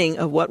beginning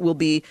of what will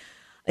be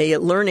a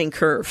learning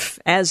curve.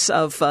 As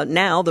of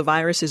now, the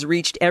virus has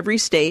reached every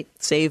state,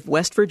 save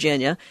West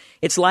Virginia.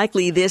 It's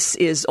likely this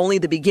is only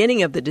the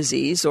beginning of the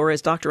disease, or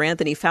as Dr.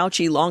 Anthony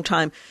Fauci,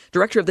 longtime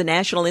director of the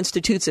National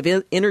Institutes of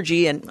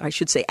Allergy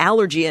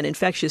and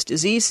Infectious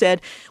Disease, said,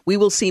 we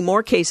will see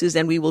more cases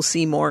and we will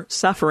see more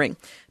suffering.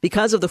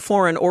 Because of the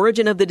foreign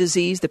origin of the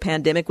disease, the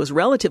pandemic was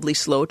relatively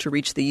slow to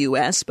reach the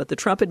U.S., but the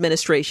Trump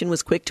administration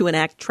was quick to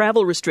enact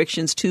travel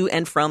restrictions to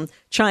and from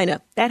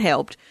China. That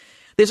helped.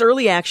 This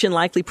early action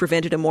likely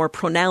prevented a more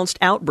pronounced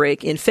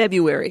outbreak in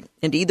February.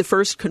 Indeed, the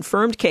first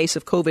confirmed case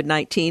of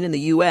COVID-19 in the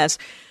U.S.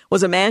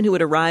 was a man who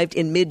had arrived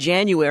in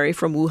mid-January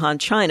from Wuhan,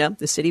 China,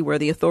 the city where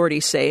the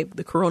authorities say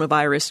the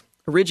coronavirus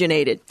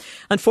originated.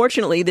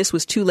 Unfortunately, this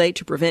was too late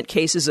to prevent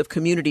cases of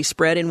community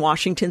spread in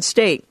Washington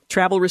state.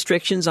 Travel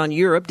restrictions on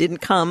Europe didn't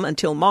come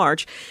until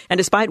March, and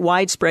despite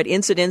widespread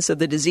incidence of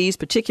the disease,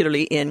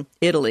 particularly in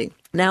Italy.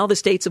 Now the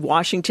states of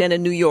Washington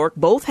and New York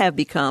both have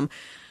become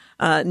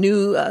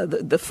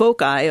the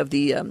foci of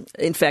the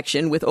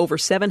infection, with over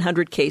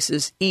 700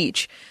 cases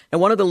each.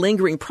 And one of the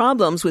lingering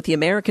problems with the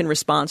American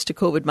response to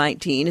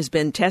COVID-19 has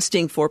been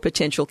testing for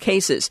potential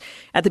cases.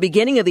 At the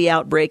beginning of the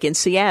outbreak in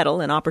Seattle,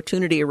 an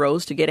opportunity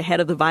arose to get ahead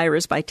of the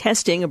virus by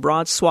testing a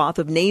broad swath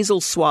of nasal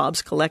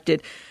swabs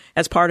collected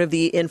as part of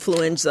the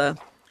influenza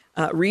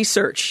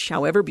research.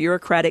 However,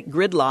 bureaucratic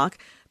gridlock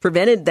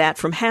prevented that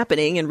from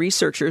happening, and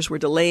researchers were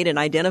delayed in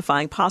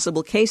identifying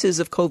possible cases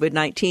of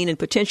COVID-19 and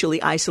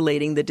potentially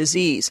isolating the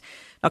disease.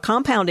 Now,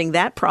 compounding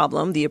that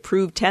problem, the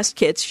approved test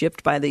kits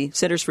shipped by the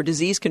Centers for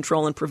Disease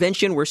Control and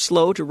Prevention were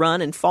slow to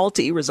run and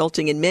faulty,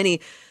 resulting in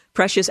many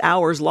precious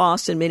hours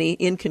lost and many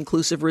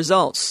inconclusive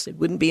results. It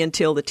wouldn't be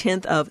until the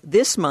 10th of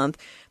this month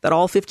that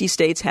all 50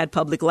 states had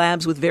public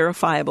labs with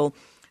verifiable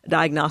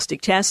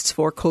diagnostic tests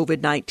for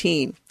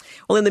COVID-19.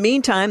 Well, in the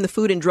meantime, the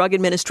Food and Drug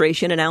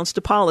Administration announced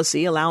a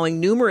policy allowing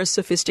numerous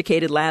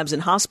sophisticated labs in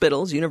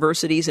hospitals,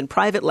 universities, and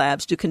private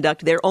labs to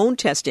conduct their own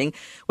testing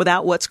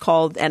without what's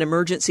called an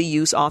emergency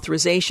use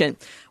authorization.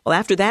 Well,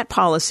 after that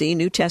policy,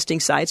 new testing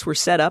sites were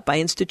set up by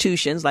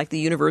institutions like the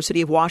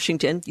University of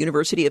Washington,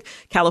 University of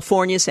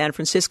California, San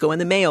Francisco, and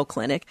the Mayo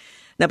Clinic.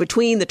 Now,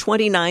 between the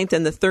 29th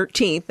and the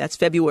 13th, that's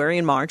February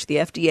and March, the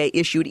FDA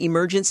issued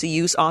emergency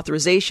use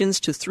authorizations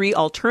to 3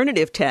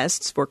 alternative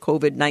tests for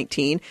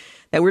COVID-19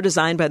 that were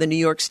designed by the New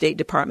York State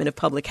Department of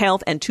Public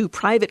Health and 2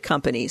 private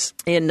companies.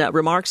 In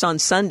remarks on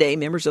Sunday,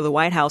 members of the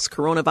White House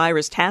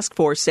Coronavirus Task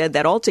Force said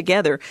that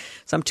altogether,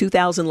 some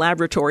 2,000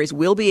 laboratories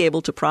will be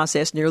able to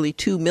process nearly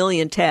 2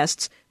 million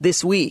tests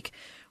this week.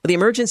 Well, the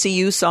emergency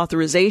use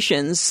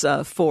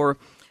authorizations for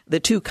the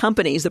 2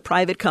 companies, the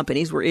private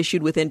companies, were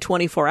issued within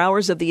 24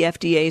 hours of the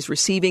FDA's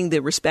receiving the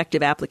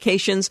respective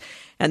applications,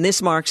 and this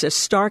marks a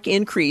stark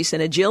increase in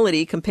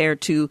agility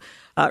compared to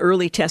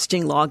early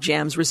testing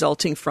logjams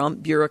resulting from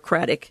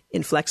bureaucratic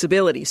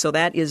inflexibility. So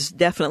that is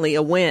definitely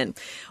a win.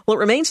 Well,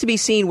 it remains to be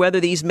seen whether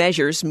these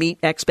measures meet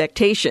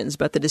expectations,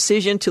 but the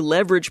decision to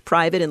leverage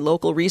private and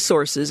local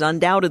resources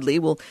undoubtedly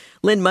will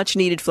lend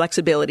much-needed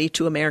flexibility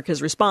to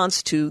America's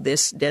response to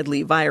this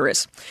deadly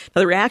virus.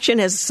 Now, the reaction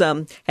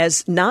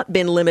has not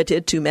been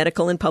limited to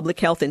medical and public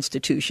health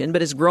institutions,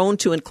 but has grown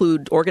to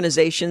include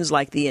organizations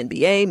like the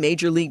NBA,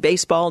 Major League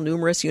Baseball,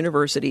 numerous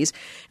universities,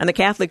 and the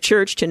Catholic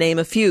Church, to name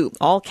a few,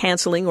 all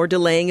canceling or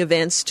delaying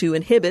events to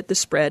inhibit the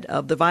spread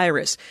of the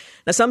virus.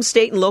 Now, some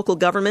state and local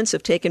governments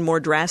have taken more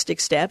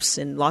drastic steps.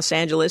 In Los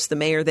Angeles, the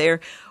mayor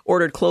there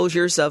ordered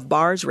closures of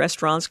bars,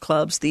 restaurants,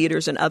 clubs,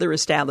 theaters, and other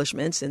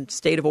establishments. In the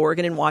state of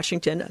Oregon and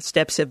Washington,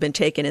 steps have been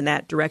taken in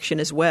that direction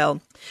as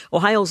well.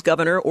 Ohio's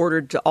governor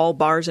ordered all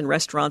bars and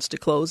restaurants to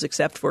close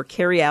except for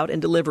carry-out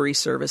and delivery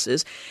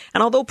services.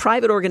 And although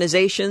private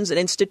organizations and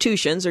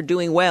institutions are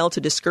doing well to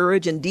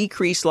discourage and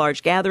decrease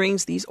large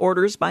gatherings, these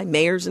orders by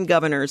mayors and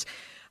governors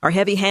are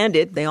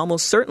heavy-handed. They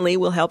almost certainly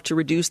will help to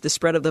reduce the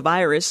spread of the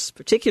virus,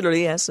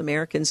 particularly as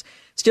Americans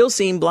still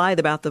seem blithe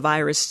about the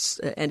virus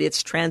and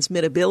its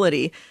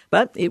transmittability.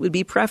 But it would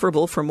be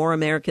preferable for more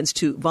Americans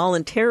to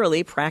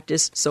voluntarily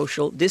practice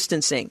social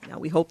distancing. Now,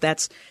 we hope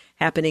that's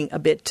happening a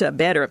bit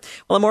better.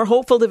 Well, a more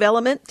hopeful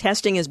development,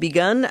 testing has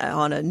begun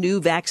on a new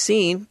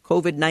vaccine,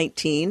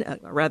 COVID-19,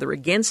 rather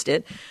against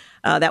it.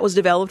 That was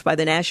developed by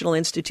the National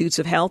Institutes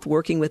of Health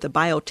working with the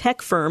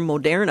biotech firm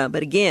Moderna.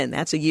 But again,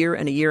 that's a year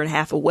and a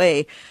half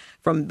away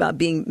from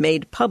being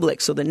made public.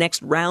 So the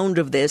next round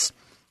of this,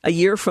 a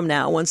year from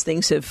now, once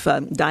things have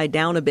died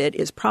down a bit,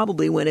 is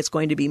probably when it's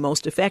going to be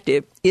most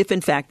effective, if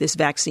in fact this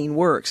vaccine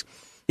works.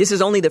 This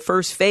is only the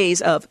first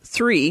phase of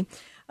 3.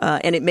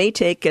 And it may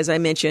take, as I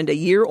mentioned, a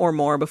year or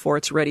more before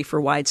it's ready for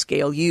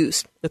wide-scale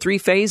use. The 3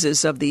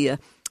 phases of the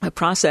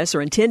process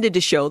are intended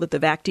to show that the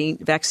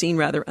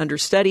vaccine under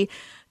study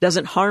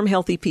doesn't harm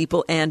healthy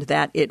people and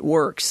that it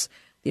works.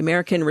 The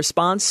American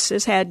response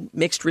has had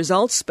mixed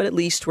results, but at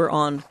least we're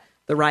on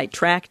the right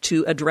track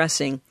to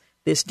addressing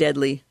this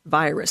deadly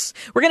virus.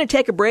 We're going to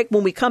take a break.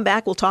 When we come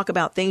back, we'll talk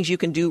about things you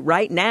can do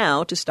right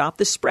now to stop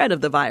the spread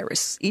of the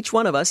virus. Each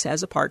one of us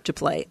has a part to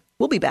play.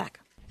 We'll be back.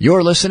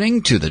 You're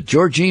listening to the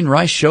Georgene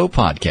Rice Show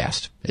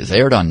podcast. It's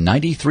aired on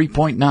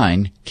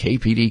 93.9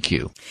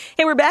 KPDQ.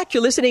 Hey, we're back.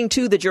 You're listening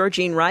to the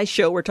Georgene Rice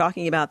Show. We're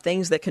talking about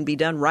things that can be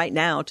done right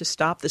now to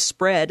stop the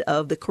spread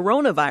of the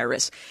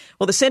coronavirus.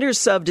 Well, the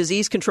Centers of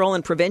Disease Control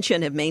and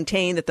Prevention have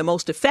maintained that the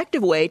most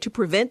effective way to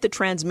prevent the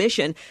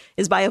transmission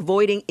is by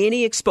avoiding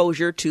any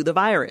exposure to the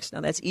virus.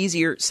 Now, that's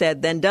easier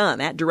said than done.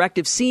 That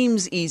directive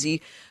seems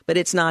easy, but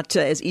it's not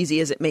as easy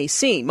as it may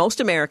seem. Most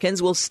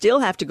Americans will still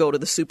have to go to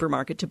the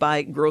supermarket to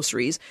buy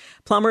groceries.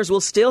 Plumbers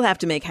will still have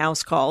to make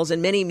house calls,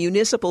 and many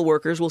municipal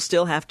workers will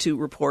still have to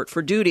report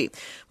for duty.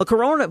 Well,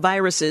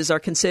 coronaviruses are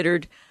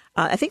considered,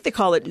 I think they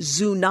call it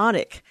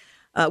zoonotic,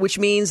 which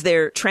means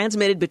they're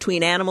transmitted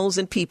between animals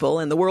and people.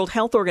 And the World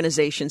Health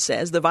Organization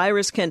says the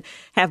virus can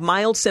have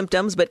mild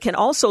symptoms, but can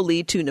also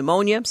lead to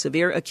pneumonia,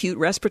 severe acute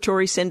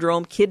respiratory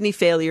syndrome, kidney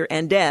failure,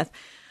 and death.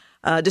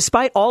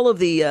 Despite all of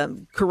the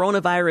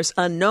coronavirus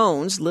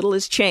unknowns, little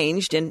has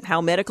changed in how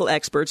medical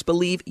experts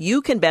believe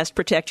you can best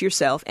protect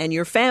yourself and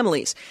your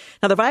families.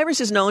 Now, the virus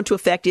is known to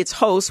affect its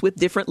hosts with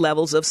different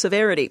levels of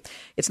severity.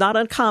 It's not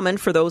uncommon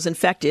for those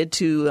infected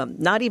to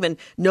not even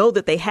know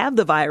that they have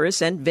the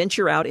virus and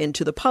venture out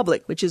into the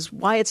public, which is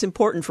why it's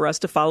important for us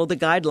to follow the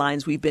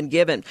guidelines we've been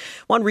given.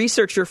 One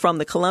researcher from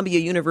the Columbia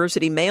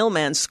University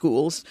Mailman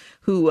Schools,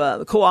 who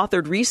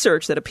co-authored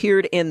research that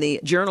appeared in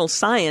the journal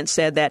Science,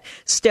 said that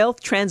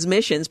stealth transmissions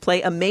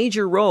play a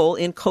major role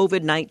in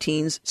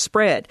COVID-19's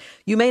spread.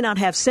 You may not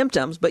have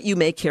symptoms, but you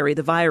may carry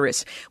the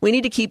virus. We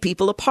need to keep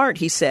people apart,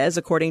 he says,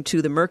 according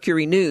to the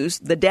Mercury News.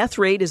 The death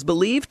rate is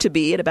believed to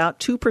be at about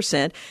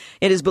 2%.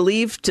 It is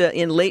believed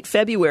in late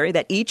February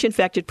that each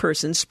infected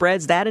person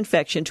spreads that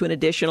infection to an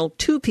additional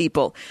 2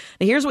 people.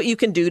 Now, here's what you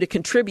can do to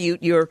contribute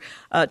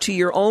to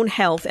your own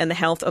health and the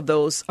health of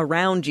those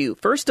around you.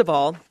 First of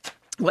all,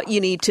 what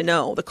you need to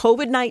know. The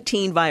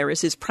COVID-19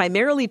 virus is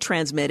primarily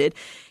transmitted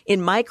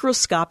in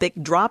microscopic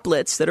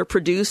droplets that are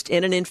produced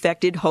in an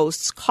infected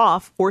host's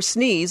cough or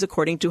sneeze,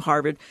 according to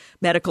Harvard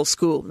Medical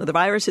School. Now, the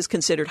virus is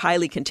considered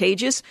highly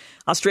contagious.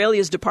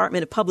 Australia's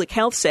Department of Public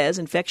Health says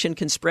infection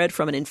can spread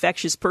from an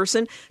infectious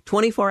person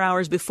 24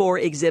 hours before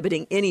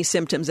exhibiting any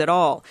symptoms at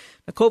all.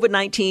 Now,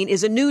 COVID-19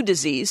 is a new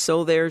disease,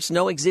 so there's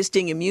no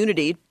existing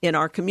immunity in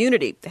our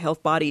community. The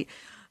health body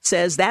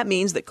says that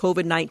means that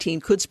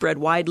COVID-19 could spread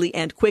widely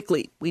and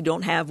quickly. We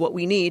don't have what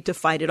we need to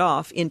fight it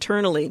off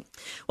internally.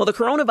 Well, the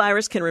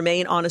coronavirus can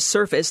remain on a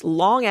surface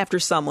long after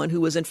someone who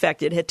was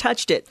infected had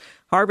touched it.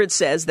 Harvard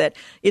says that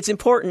it's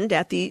important,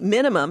 at the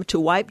minimum, to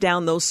wipe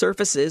down those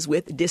surfaces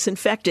with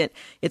disinfectant.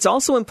 It's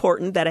also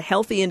important that a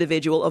healthy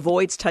individual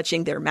avoids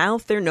touching their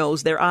mouth, their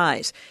nose, their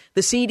eyes.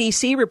 The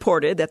CDC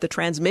reported that the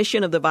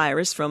transmission of the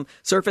virus from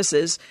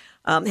surfaces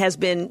has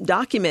been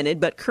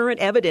documented, but current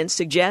evidence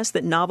suggests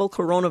that novel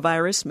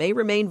coronavirus may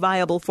remain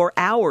viable for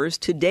hours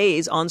to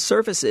days on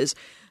surfaces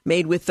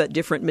made with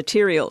different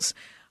materials.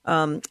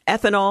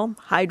 Ethanol,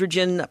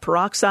 hydrogen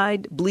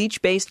peroxide,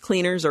 bleach-based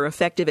cleaners are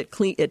effective at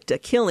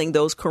killing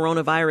those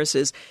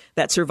coronaviruses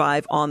that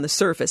survive on the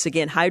surface.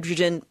 Again,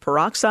 hydrogen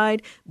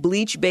peroxide,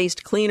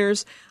 bleach-based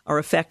cleaners are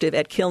effective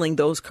at killing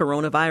those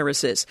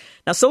coronaviruses.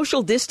 Now,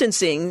 social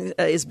distancing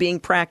is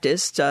being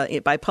practiced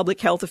by public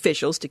health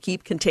officials to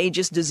keep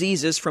contagious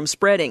diseases from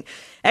spreading.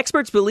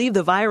 Experts believe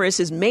the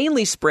virus is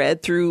mainly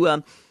spread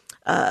through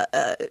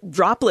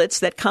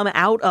droplets that come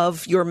out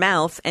of your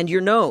mouth and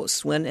your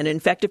nose. When an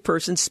infected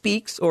person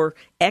speaks or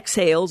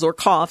exhales or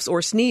coughs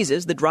or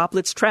sneezes, the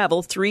droplets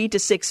travel 3 to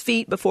 6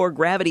 feet before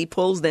gravity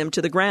pulls them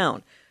to the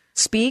ground.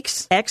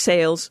 Speaks,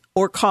 exhales,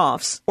 or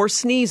coughs or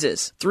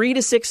sneezes, 3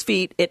 to 6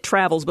 feet it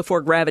travels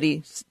before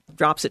gravity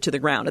drops it to the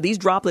ground. Now, these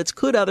droplets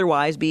could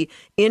otherwise be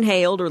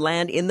inhaled or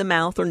land in the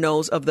mouth or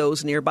nose of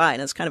those nearby.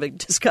 And it's kind of a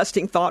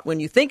disgusting thought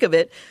when you think of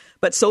it,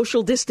 but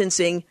social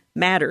distancing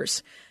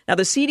matters. Now,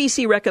 the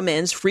CDC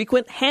recommends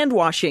frequent hand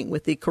washing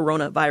with the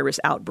coronavirus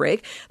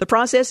outbreak. The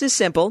process is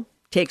simple.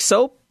 Take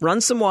soap, run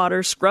some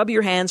water, scrub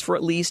your hands for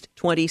at least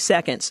 20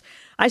 seconds.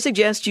 I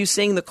suggest you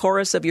sing the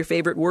chorus of your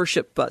favorite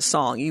worship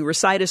song. You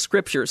recite a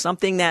scripture,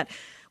 something that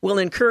will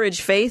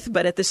encourage faith,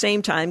 but at the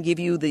same time give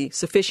you the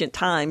sufficient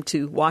time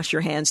to wash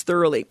your hands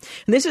thoroughly.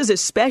 And this is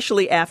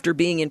especially after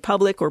being in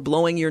public or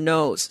blowing your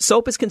nose.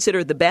 Soap is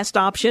considered the best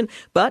option,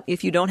 but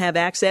if you don't have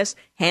access,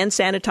 hand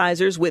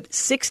sanitizers with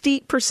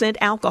 60%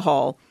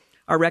 alcohol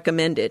are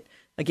recommended.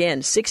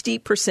 Again,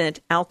 60%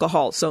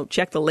 alcohol, so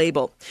check the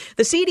label.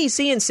 The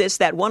CDC insists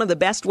that one of the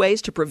best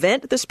ways to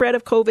prevent the spread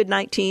of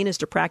COVID-19 is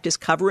to practice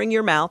covering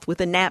your mouth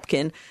with a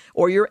napkin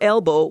or your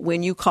elbow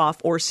when you cough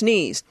or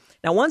sneeze.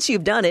 Now, once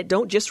you've done it,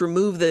 don't just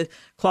remove the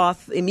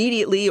cloth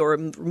immediately or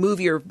remove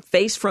your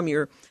face from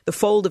the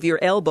fold of your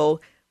elbow.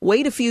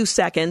 Wait a few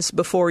seconds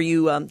before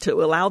you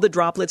to allow the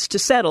droplets to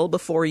settle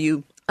before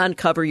you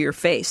uncover your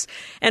face.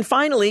 And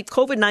finally,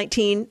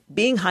 COVID-19,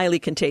 being highly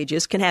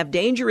contagious, can have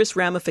dangerous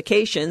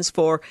ramifications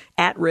for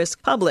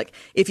at-risk public.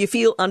 If you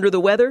feel under the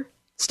weather,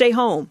 stay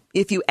home.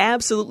 If you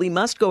absolutely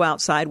must go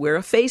outside, wear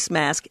a face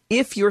mask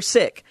if you're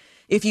sick.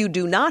 If you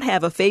do not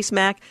have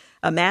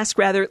a mask,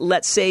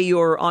 let's say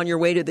you're on your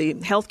way to the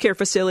healthcare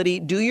facility,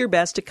 do your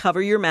best to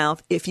cover your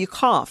mouth if you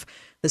cough.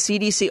 The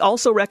CDC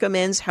also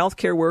recommends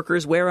healthcare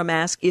workers wear a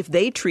mask if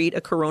they treat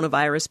a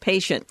coronavirus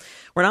patient.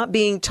 We're not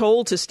being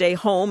told to stay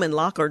home and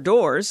lock our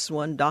doors.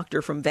 One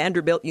doctor from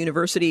Vanderbilt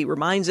University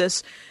reminds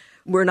us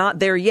we're not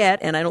there yet,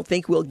 and I don't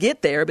think we'll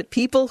get there, but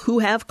people who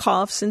have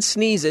coughs and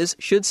sneezes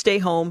should stay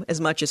home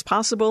as much as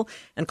possible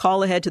and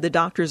call ahead to the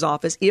doctor's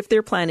office if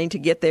they're planning to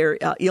get their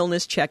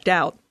illness checked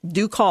out.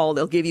 Do call.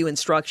 They'll give you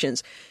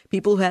instructions.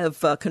 People who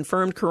have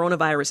confirmed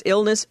coronavirus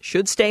illness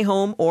should stay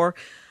home, or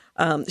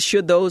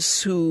should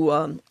those who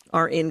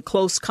are in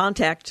close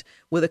contact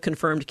with a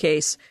confirmed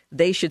case,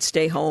 they should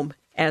stay home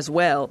as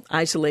well,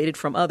 isolated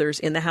from others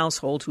in the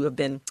household who have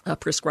been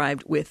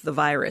prescribed with the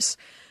virus.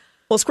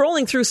 Well,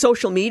 scrolling through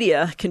social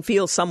media can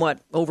feel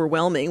somewhat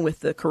overwhelming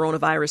with the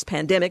coronavirus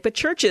pandemic, but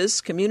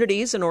churches,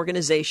 communities, and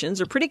organizations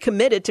are pretty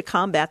committed to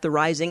combat the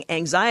rising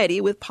anxiety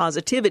with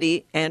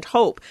positivity and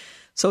hope.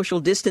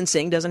 Social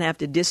distancing doesn't have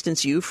to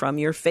distance you from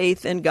your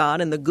faith in God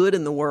and the good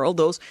in the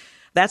world.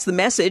 That's the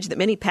message that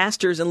many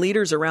pastors and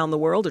leaders around the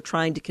world are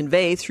trying to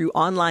convey through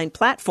online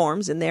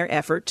platforms in their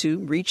effort to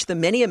reach the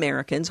many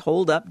Americans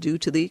holed up due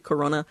to the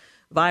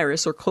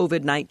coronavirus or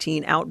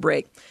COVID-19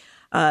 outbreak.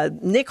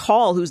 Nick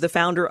Hall, who's the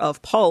founder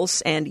of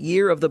Pulse and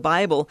Year of the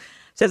Bible,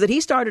 says that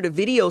he started a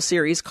video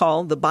series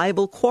called The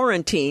Bible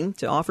Quarantine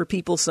to offer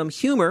people some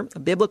humor, a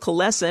biblical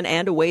lesson,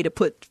 and a way to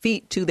put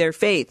feet to their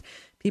faith.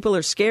 People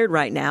are scared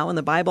right now, and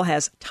the Bible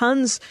has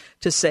tons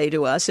to say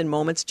to us in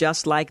moments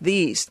just like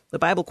these. The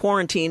Bible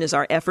Quarantine is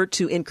our effort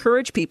to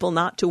encourage people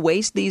not to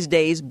waste these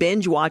days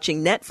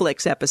binge-watching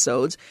Netflix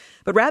episodes,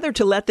 but rather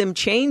to let them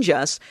change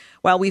us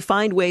while we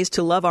find ways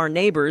to love our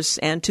neighbors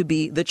and to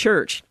be the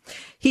church.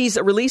 He's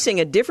releasing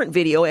a different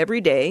video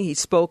every day. He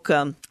spoke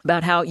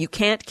about how you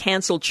can't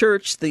cancel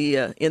church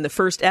in the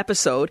first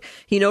episode.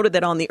 He noted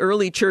that on the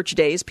early church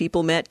days,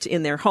 people met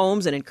in their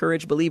homes and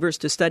encouraged believers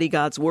to study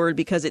God's word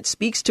because it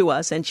speaks to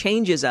us and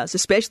changes us,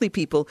 especially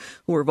people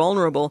who are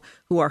vulnerable,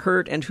 who are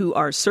hurt, and who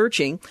are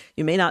searching.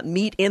 You may not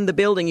meet in the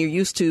building you're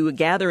used to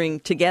gathering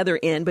together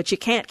in, but you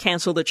can't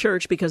cancel the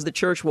church because the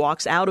church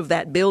walks out of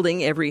that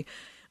building every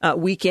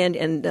weekend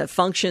and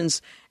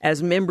functions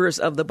as members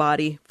of the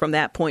body from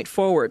that point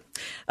forward.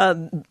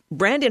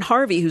 Brandon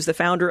Harvey, who's the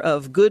founder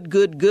of Good,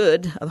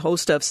 the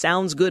host of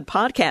Sounds Good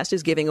podcast,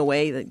 is giving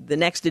away the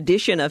next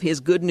edition of his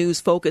good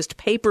news-focused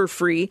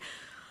paper-free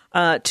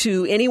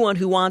to anyone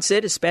who wants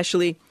it,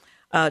 especially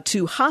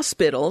to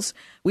hospitals.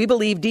 We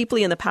believe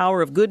deeply in the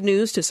power of good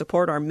news to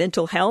support our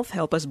mental health,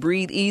 help us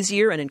breathe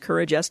easier, and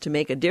encourage us to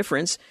make a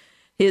difference.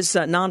 His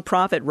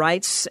nonprofit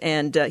writes,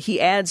 and he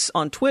adds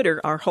on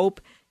Twitter, our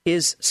hope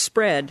is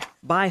spread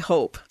by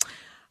hope.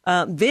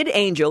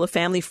 VidAngel, a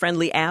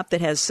family-friendly app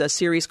that has a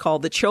series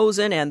called The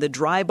Chosen and the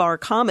Dry Bar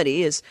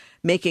Comedy, is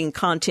making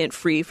content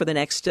free for the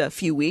next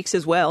few weeks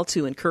as well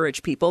to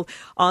encourage people.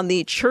 On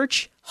the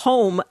Church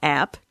Home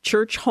app,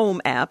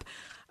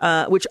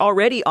 which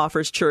already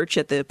offers church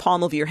at the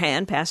palm of your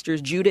hand,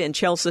 Pastors Judah and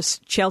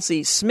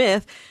Chelsea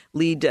Smith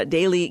lead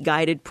daily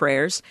guided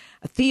prayers.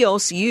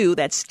 Theos U,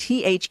 that's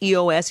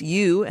Theos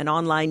U, an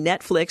online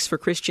Netflix for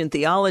Christian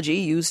theology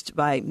used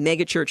by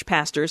megachurch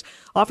pastors,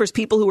 offers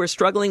people who are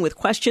struggling with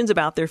questions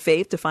about their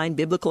faith to find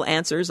biblical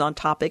answers on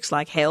topics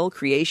like hell,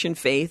 creation,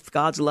 faith,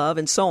 God's love,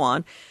 and so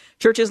on.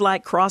 Churches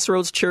like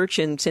Crossroads Church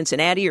in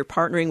Cincinnati are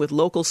partnering with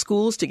local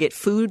schools to get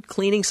food,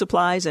 cleaning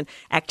supplies, and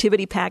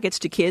activity packets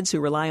to kids who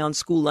rely on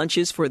school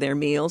lunches for their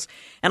meals.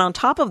 And on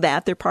top of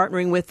that, they're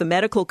partnering with the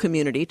medical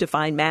community to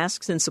find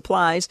masks and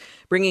supplies,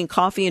 bringing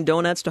coffee and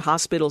donuts to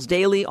hospitals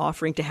daily,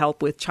 offering to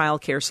help with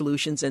child care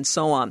solutions, and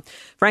so on.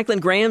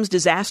 Franklin Graham's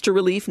disaster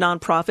relief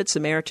nonprofit,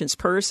 Samaritan's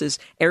Purse, is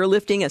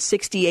airlifting a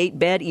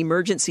 68-bed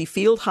emergency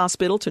field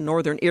hospital to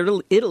northern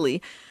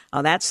Italy.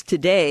 That's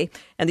today.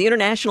 And the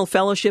International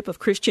Fellowship of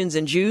Christians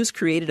and Jews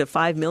created a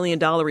 $5 million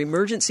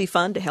emergency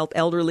fund to help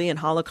elderly and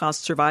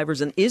Holocaust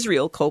survivors in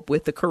Israel cope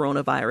with the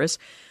coronavirus.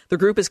 The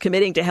group is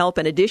committing to help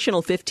an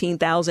additional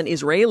 15,000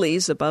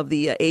 Israelis above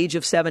the age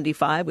of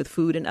 75 with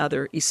food and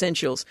other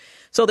essentials.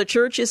 So the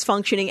church is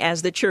functioning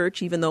as the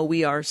church, even though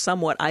we are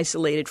somewhat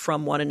isolated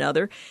from one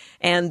another.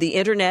 And the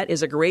Internet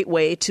is a great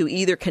way to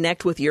either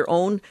connect with your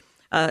own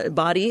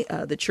body,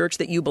 the church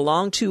that you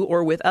belong to,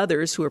 or with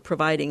others who are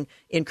providing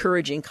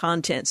encouraging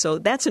content. So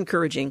that's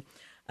encouraging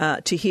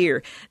to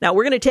hear. Now,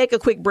 we're going to take a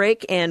quick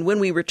break, and when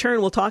we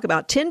return, we'll talk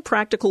about 10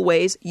 practical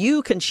ways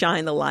you can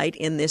shine the light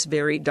in this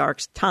very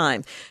dark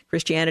time.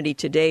 Christianity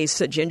Today's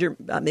Ginger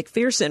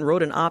McPherson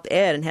wrote an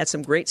op-ed and had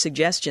some great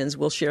suggestions.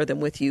 We'll share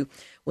them with you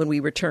when we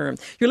return.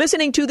 You're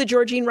listening to The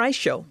Georgene Rice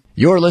Show.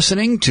 You're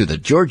listening to the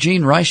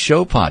Georgene Rice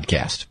Show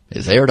podcast.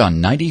 It's aired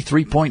on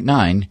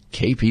 93.9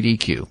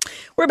 KPDQ.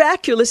 We're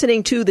back. You're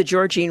listening to The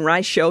Georgene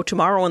Rice Show.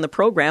 Tomorrow on the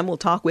program, we'll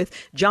talk with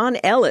John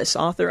Ellis,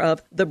 author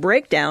of The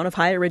Breakdown of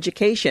Higher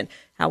Education,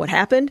 how it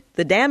happened,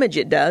 the damage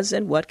it does,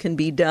 and what can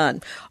be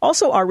done.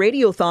 Also, our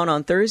radiothon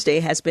on Thursday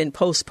has been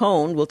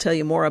postponed. We'll tell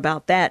you more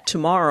about that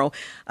tomorrow.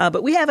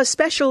 But we have a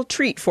special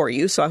treat for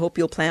you, so I hope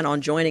you'll plan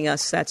on joining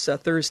us. That's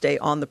Thursday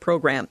on the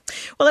program.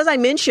 Well, as I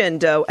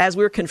mentioned, as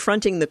we're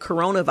confronting the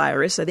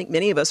coronavirus, I think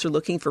many of us are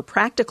looking for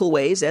practical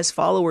ways as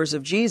followers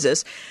of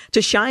Jesus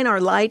to shine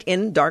our light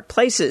in dark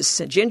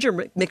places. Ginger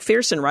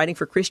McPherson, writing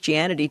for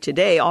Christianity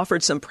Today,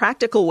 offered some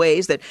practical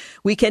ways that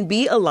we can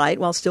be a light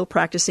while still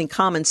practicing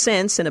common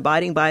sense and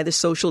abiding by the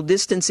social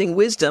distancing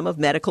wisdom of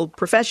medical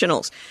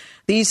professionals.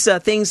 These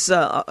things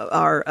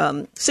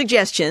are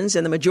suggestions,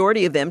 and the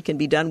majority of them can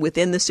be done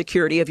within the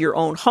security of your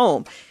own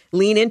home.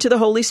 Lean into the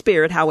Holy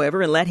Spirit,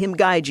 however, and let Him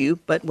guide you.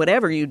 But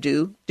whatever you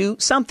do, do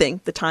something.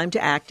 The time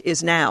to act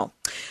is now.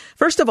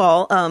 First of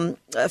all,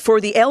 for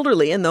the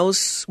elderly and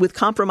those with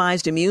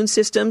compromised immune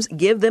systems,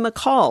 give them a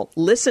call.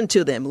 Listen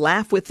to them.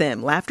 Laugh with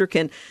them. Laughter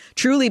can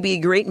truly be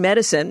great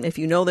medicine. If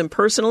you know them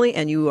personally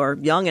and you are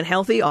young and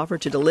healthy, offer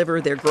to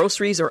deliver their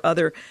groceries or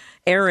other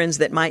errands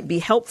that might be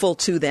helpful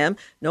to them.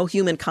 No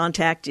human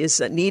contact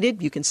is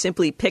needed. You can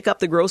simply pick up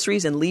the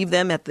groceries and leave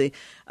them at the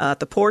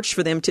porch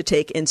for them to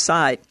take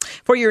inside.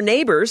 For your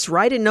neighbors,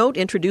 write a note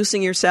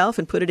introducing yourself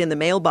and put it in the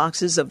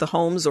mailboxes of the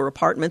homes or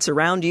apartments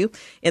around you.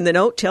 In the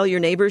note, tell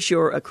your neighbors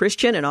you're a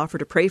Christian and offer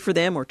to pray for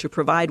them or to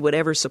provide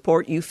whatever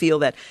support you feel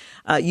that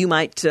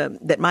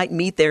that might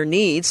meet their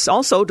needs.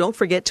 Also, don't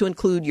forget to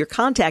include your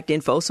contact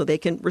info so they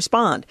can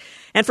respond.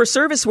 And for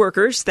service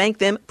workers, thank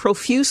them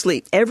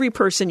profusely. Every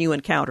person you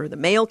encounter, the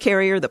mail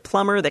carrier, the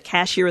plumber, the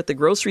cashier at the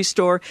grocery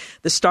store,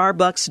 the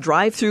Starbucks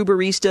drive-through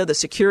barista, the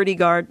security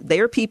guard,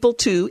 they're people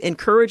too.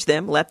 Encourage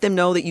them. Let them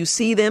know that you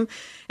see them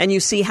and you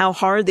see how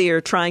hard they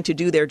are trying to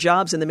do their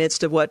jobs in the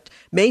midst of what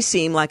may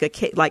seem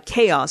like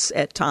chaos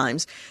at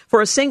times.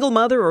 For a single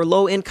mother or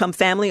low-income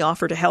family,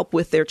 offer to help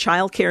with their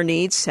childcare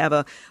needs, have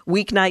a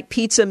weeknight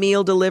pizza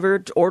meal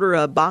delivered, order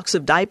a box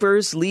of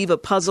diapers, leave a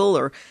puzzle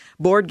or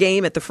board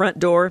game at the front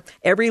door.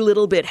 Every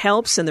little bit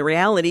helps, and the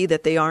reality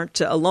that they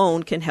aren't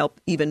alone can help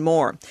even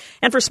more.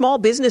 And for small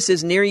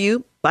businesses near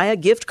you, buy a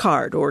gift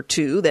card or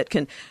two that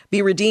can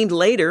be redeemed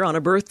later on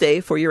a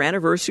birthday, for your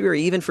anniversary, or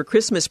even for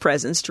Christmas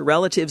presents to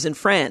relatives and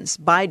friends.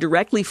 Buy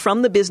directly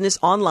from the business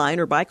online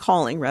or by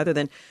calling rather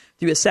than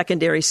through a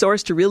secondary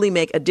source to really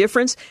make a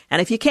difference.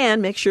 And if you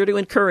can, make sure to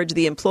encourage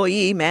the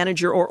employee,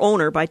 manager, or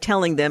owner by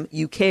telling them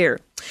you care.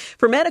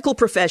 For medical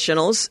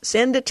professionals,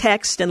 send a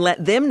text and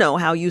let them know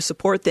how you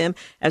support them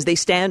as they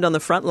stand on the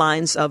front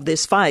lines of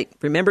this fight.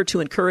 Remember to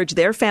encourage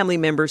their family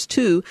members,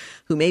 too,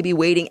 who may be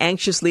waiting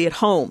anxiously at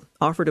home.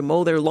 Offer to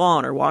mow their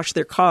lawn or wash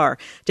their car,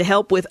 to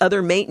help with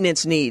other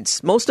maintenance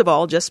needs. Most of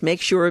all, just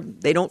make sure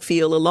they don't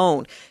feel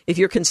alone. If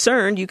you're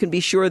concerned, you can be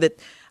sure that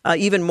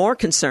even more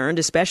concerned,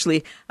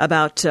 especially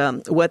about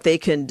what they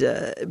can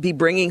be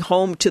bringing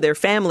home to their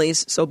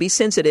families. So be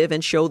sensitive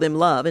and show them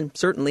love, and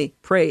certainly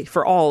pray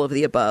for all of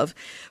the above.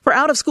 For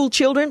out-of-school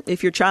children,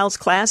 if your child's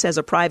class has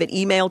a private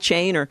email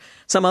chain or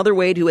some other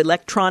way to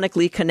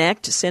electronically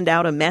connect, send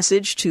out a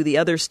message to the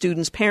other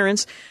students'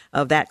 parents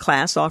of that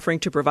class offering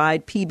to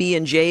provide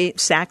PB&J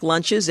sack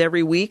lunches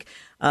every week,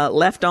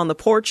 left on the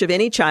porch of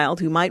any child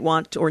who might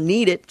want or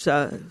need it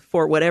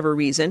for whatever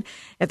reason.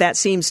 If that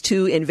seems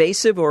too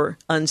invasive or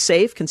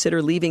unsafe,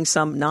 consider leaving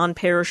some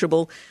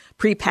non-perishable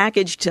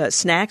prepackaged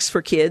snacks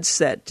for kids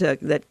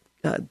that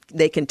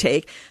they can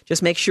take.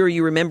 Just make sure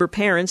you remember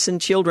parents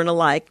and children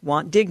alike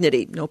want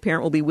dignity. No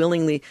parent will be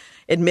willingly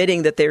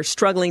admitting that they're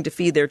struggling to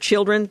feed their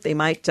children. They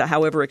might,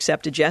 however,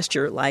 accept a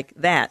gesture like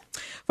that.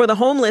 For the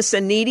homeless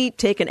and needy,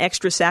 take an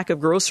extra sack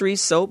of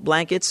groceries, soap,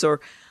 blankets, or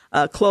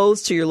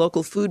clothes to your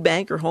local food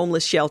bank or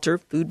homeless shelter.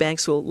 Food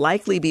banks will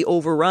likely be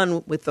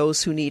overrun with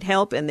those who need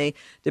help, and they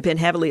depend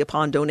heavily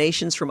upon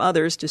donations from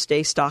others to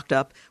stay stocked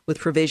up with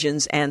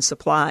provisions and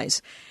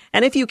supplies.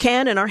 And if you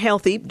can and are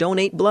healthy,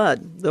 donate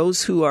blood.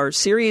 Those who are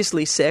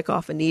seriously sick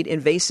often need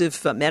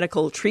invasive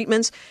medical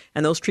treatments,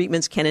 and those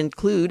treatments can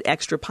include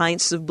extra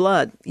pints of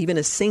blood. Even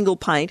a single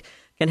pint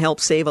can help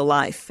save a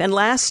life. And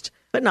last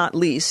but not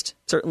least,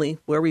 certainly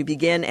where we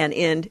begin and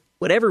end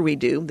whatever we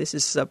do, this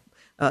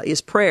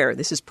is prayer.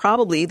 This is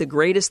probably the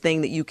greatest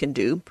thing that you can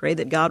do. Pray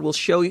that God will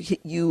show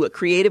you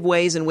creative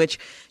ways in which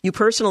you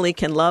personally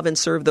can love and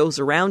serve those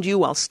around you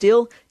while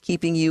still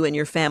keeping you and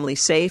your family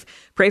safe.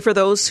 Pray for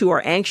those who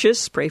are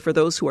anxious. Pray for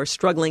those who are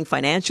struggling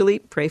financially.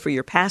 Pray for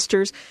your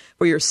pastors,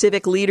 for your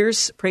civic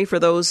leaders. Pray for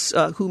those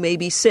who may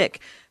be sick.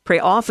 Pray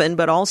often,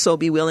 but also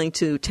be willing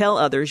to tell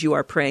others you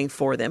are praying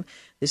for them.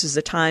 This is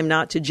a time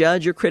not to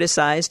judge or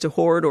criticize, to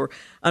hoard or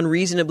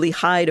unreasonably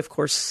hide, of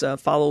course,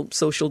 follow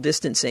social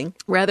distancing.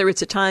 Rather,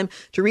 it's a time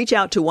to reach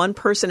out to one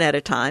person at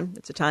a time.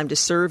 It's a time to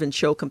serve and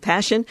show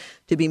compassion,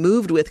 to be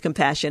moved with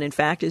compassion, in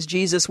fact, as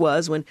Jesus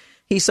was when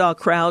he saw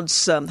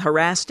crowds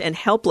harassed and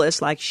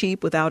helpless like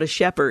sheep without a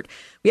shepherd.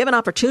 We have an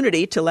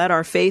opportunity to let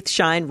our faith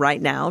shine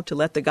right now, to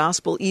let the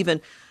gospel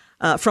even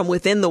from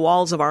within the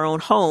walls of our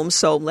own homes,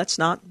 so let's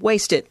not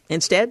waste it.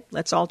 Instead,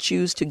 let's all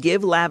choose to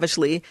give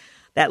lavishly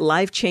that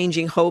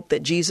life-changing hope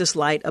that Jesus'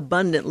 light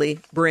abundantly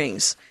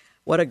brings.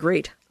 What a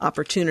great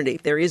opportunity.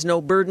 There is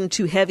no burden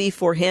too heavy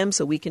for him,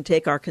 so we can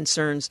take our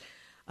concerns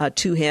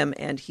to him,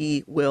 and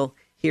he will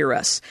hear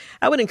us.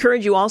 I would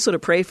encourage you also to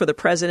pray for the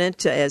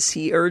president, as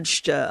he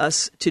urged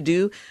us to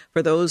do,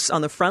 for those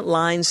on the front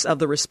lines of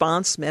the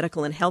response,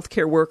 medical and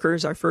healthcare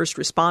workers, our first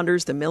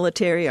responders, the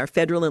military, our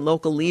federal and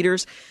local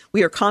leaders.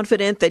 We are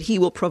confident that he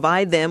will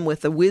provide them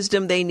with the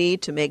wisdom they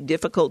need to make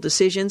difficult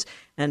decisions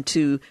and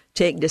to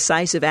take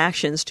decisive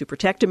actions to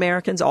protect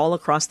Americans all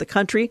across the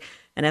country.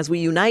 And as we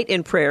unite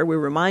in prayer, we're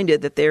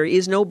reminded that there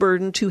is no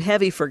burden too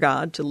heavy for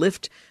God to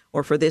lift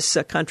or for this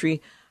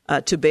country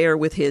to bear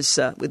with his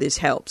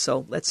help.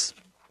 So let's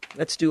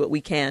do what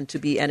we can to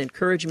be an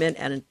encouragement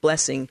and a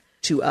blessing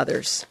to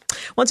others.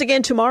 Once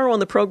again, tomorrow on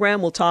the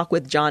program, we'll talk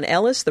with John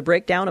Ellis, the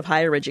breakdown of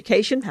higher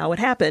education, how it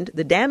happened,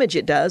 the damage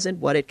it does,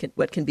 and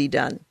what can be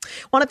done.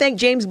 I want to thank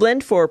James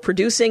Blend for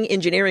producing,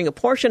 engineering a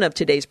portion of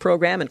today's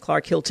program, and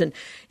Clark Hilton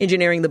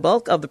engineering the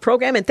bulk of the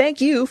program. And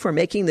thank you for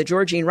making the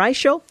Georgene Rice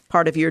Show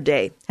part of your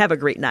day. Have a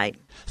great night.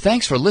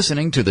 Thanks for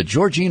listening to the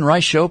Georgene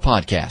Rice Show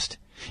podcast.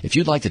 If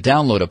you'd like to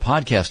download a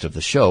podcast of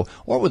the show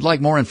or would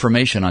like more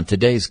information on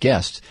today's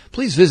guests,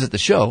 please visit the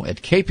show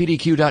at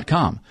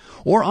kpdq.com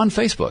or on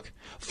Facebook.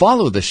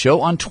 Follow the show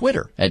on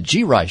Twitter at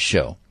GRice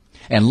Show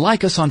and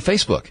like us on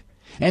Facebook.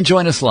 And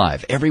join us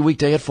live every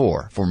weekday at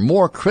 4 for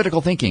more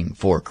critical thinking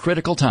for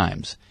critical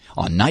times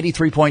on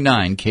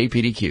 93.9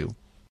 KPDQ.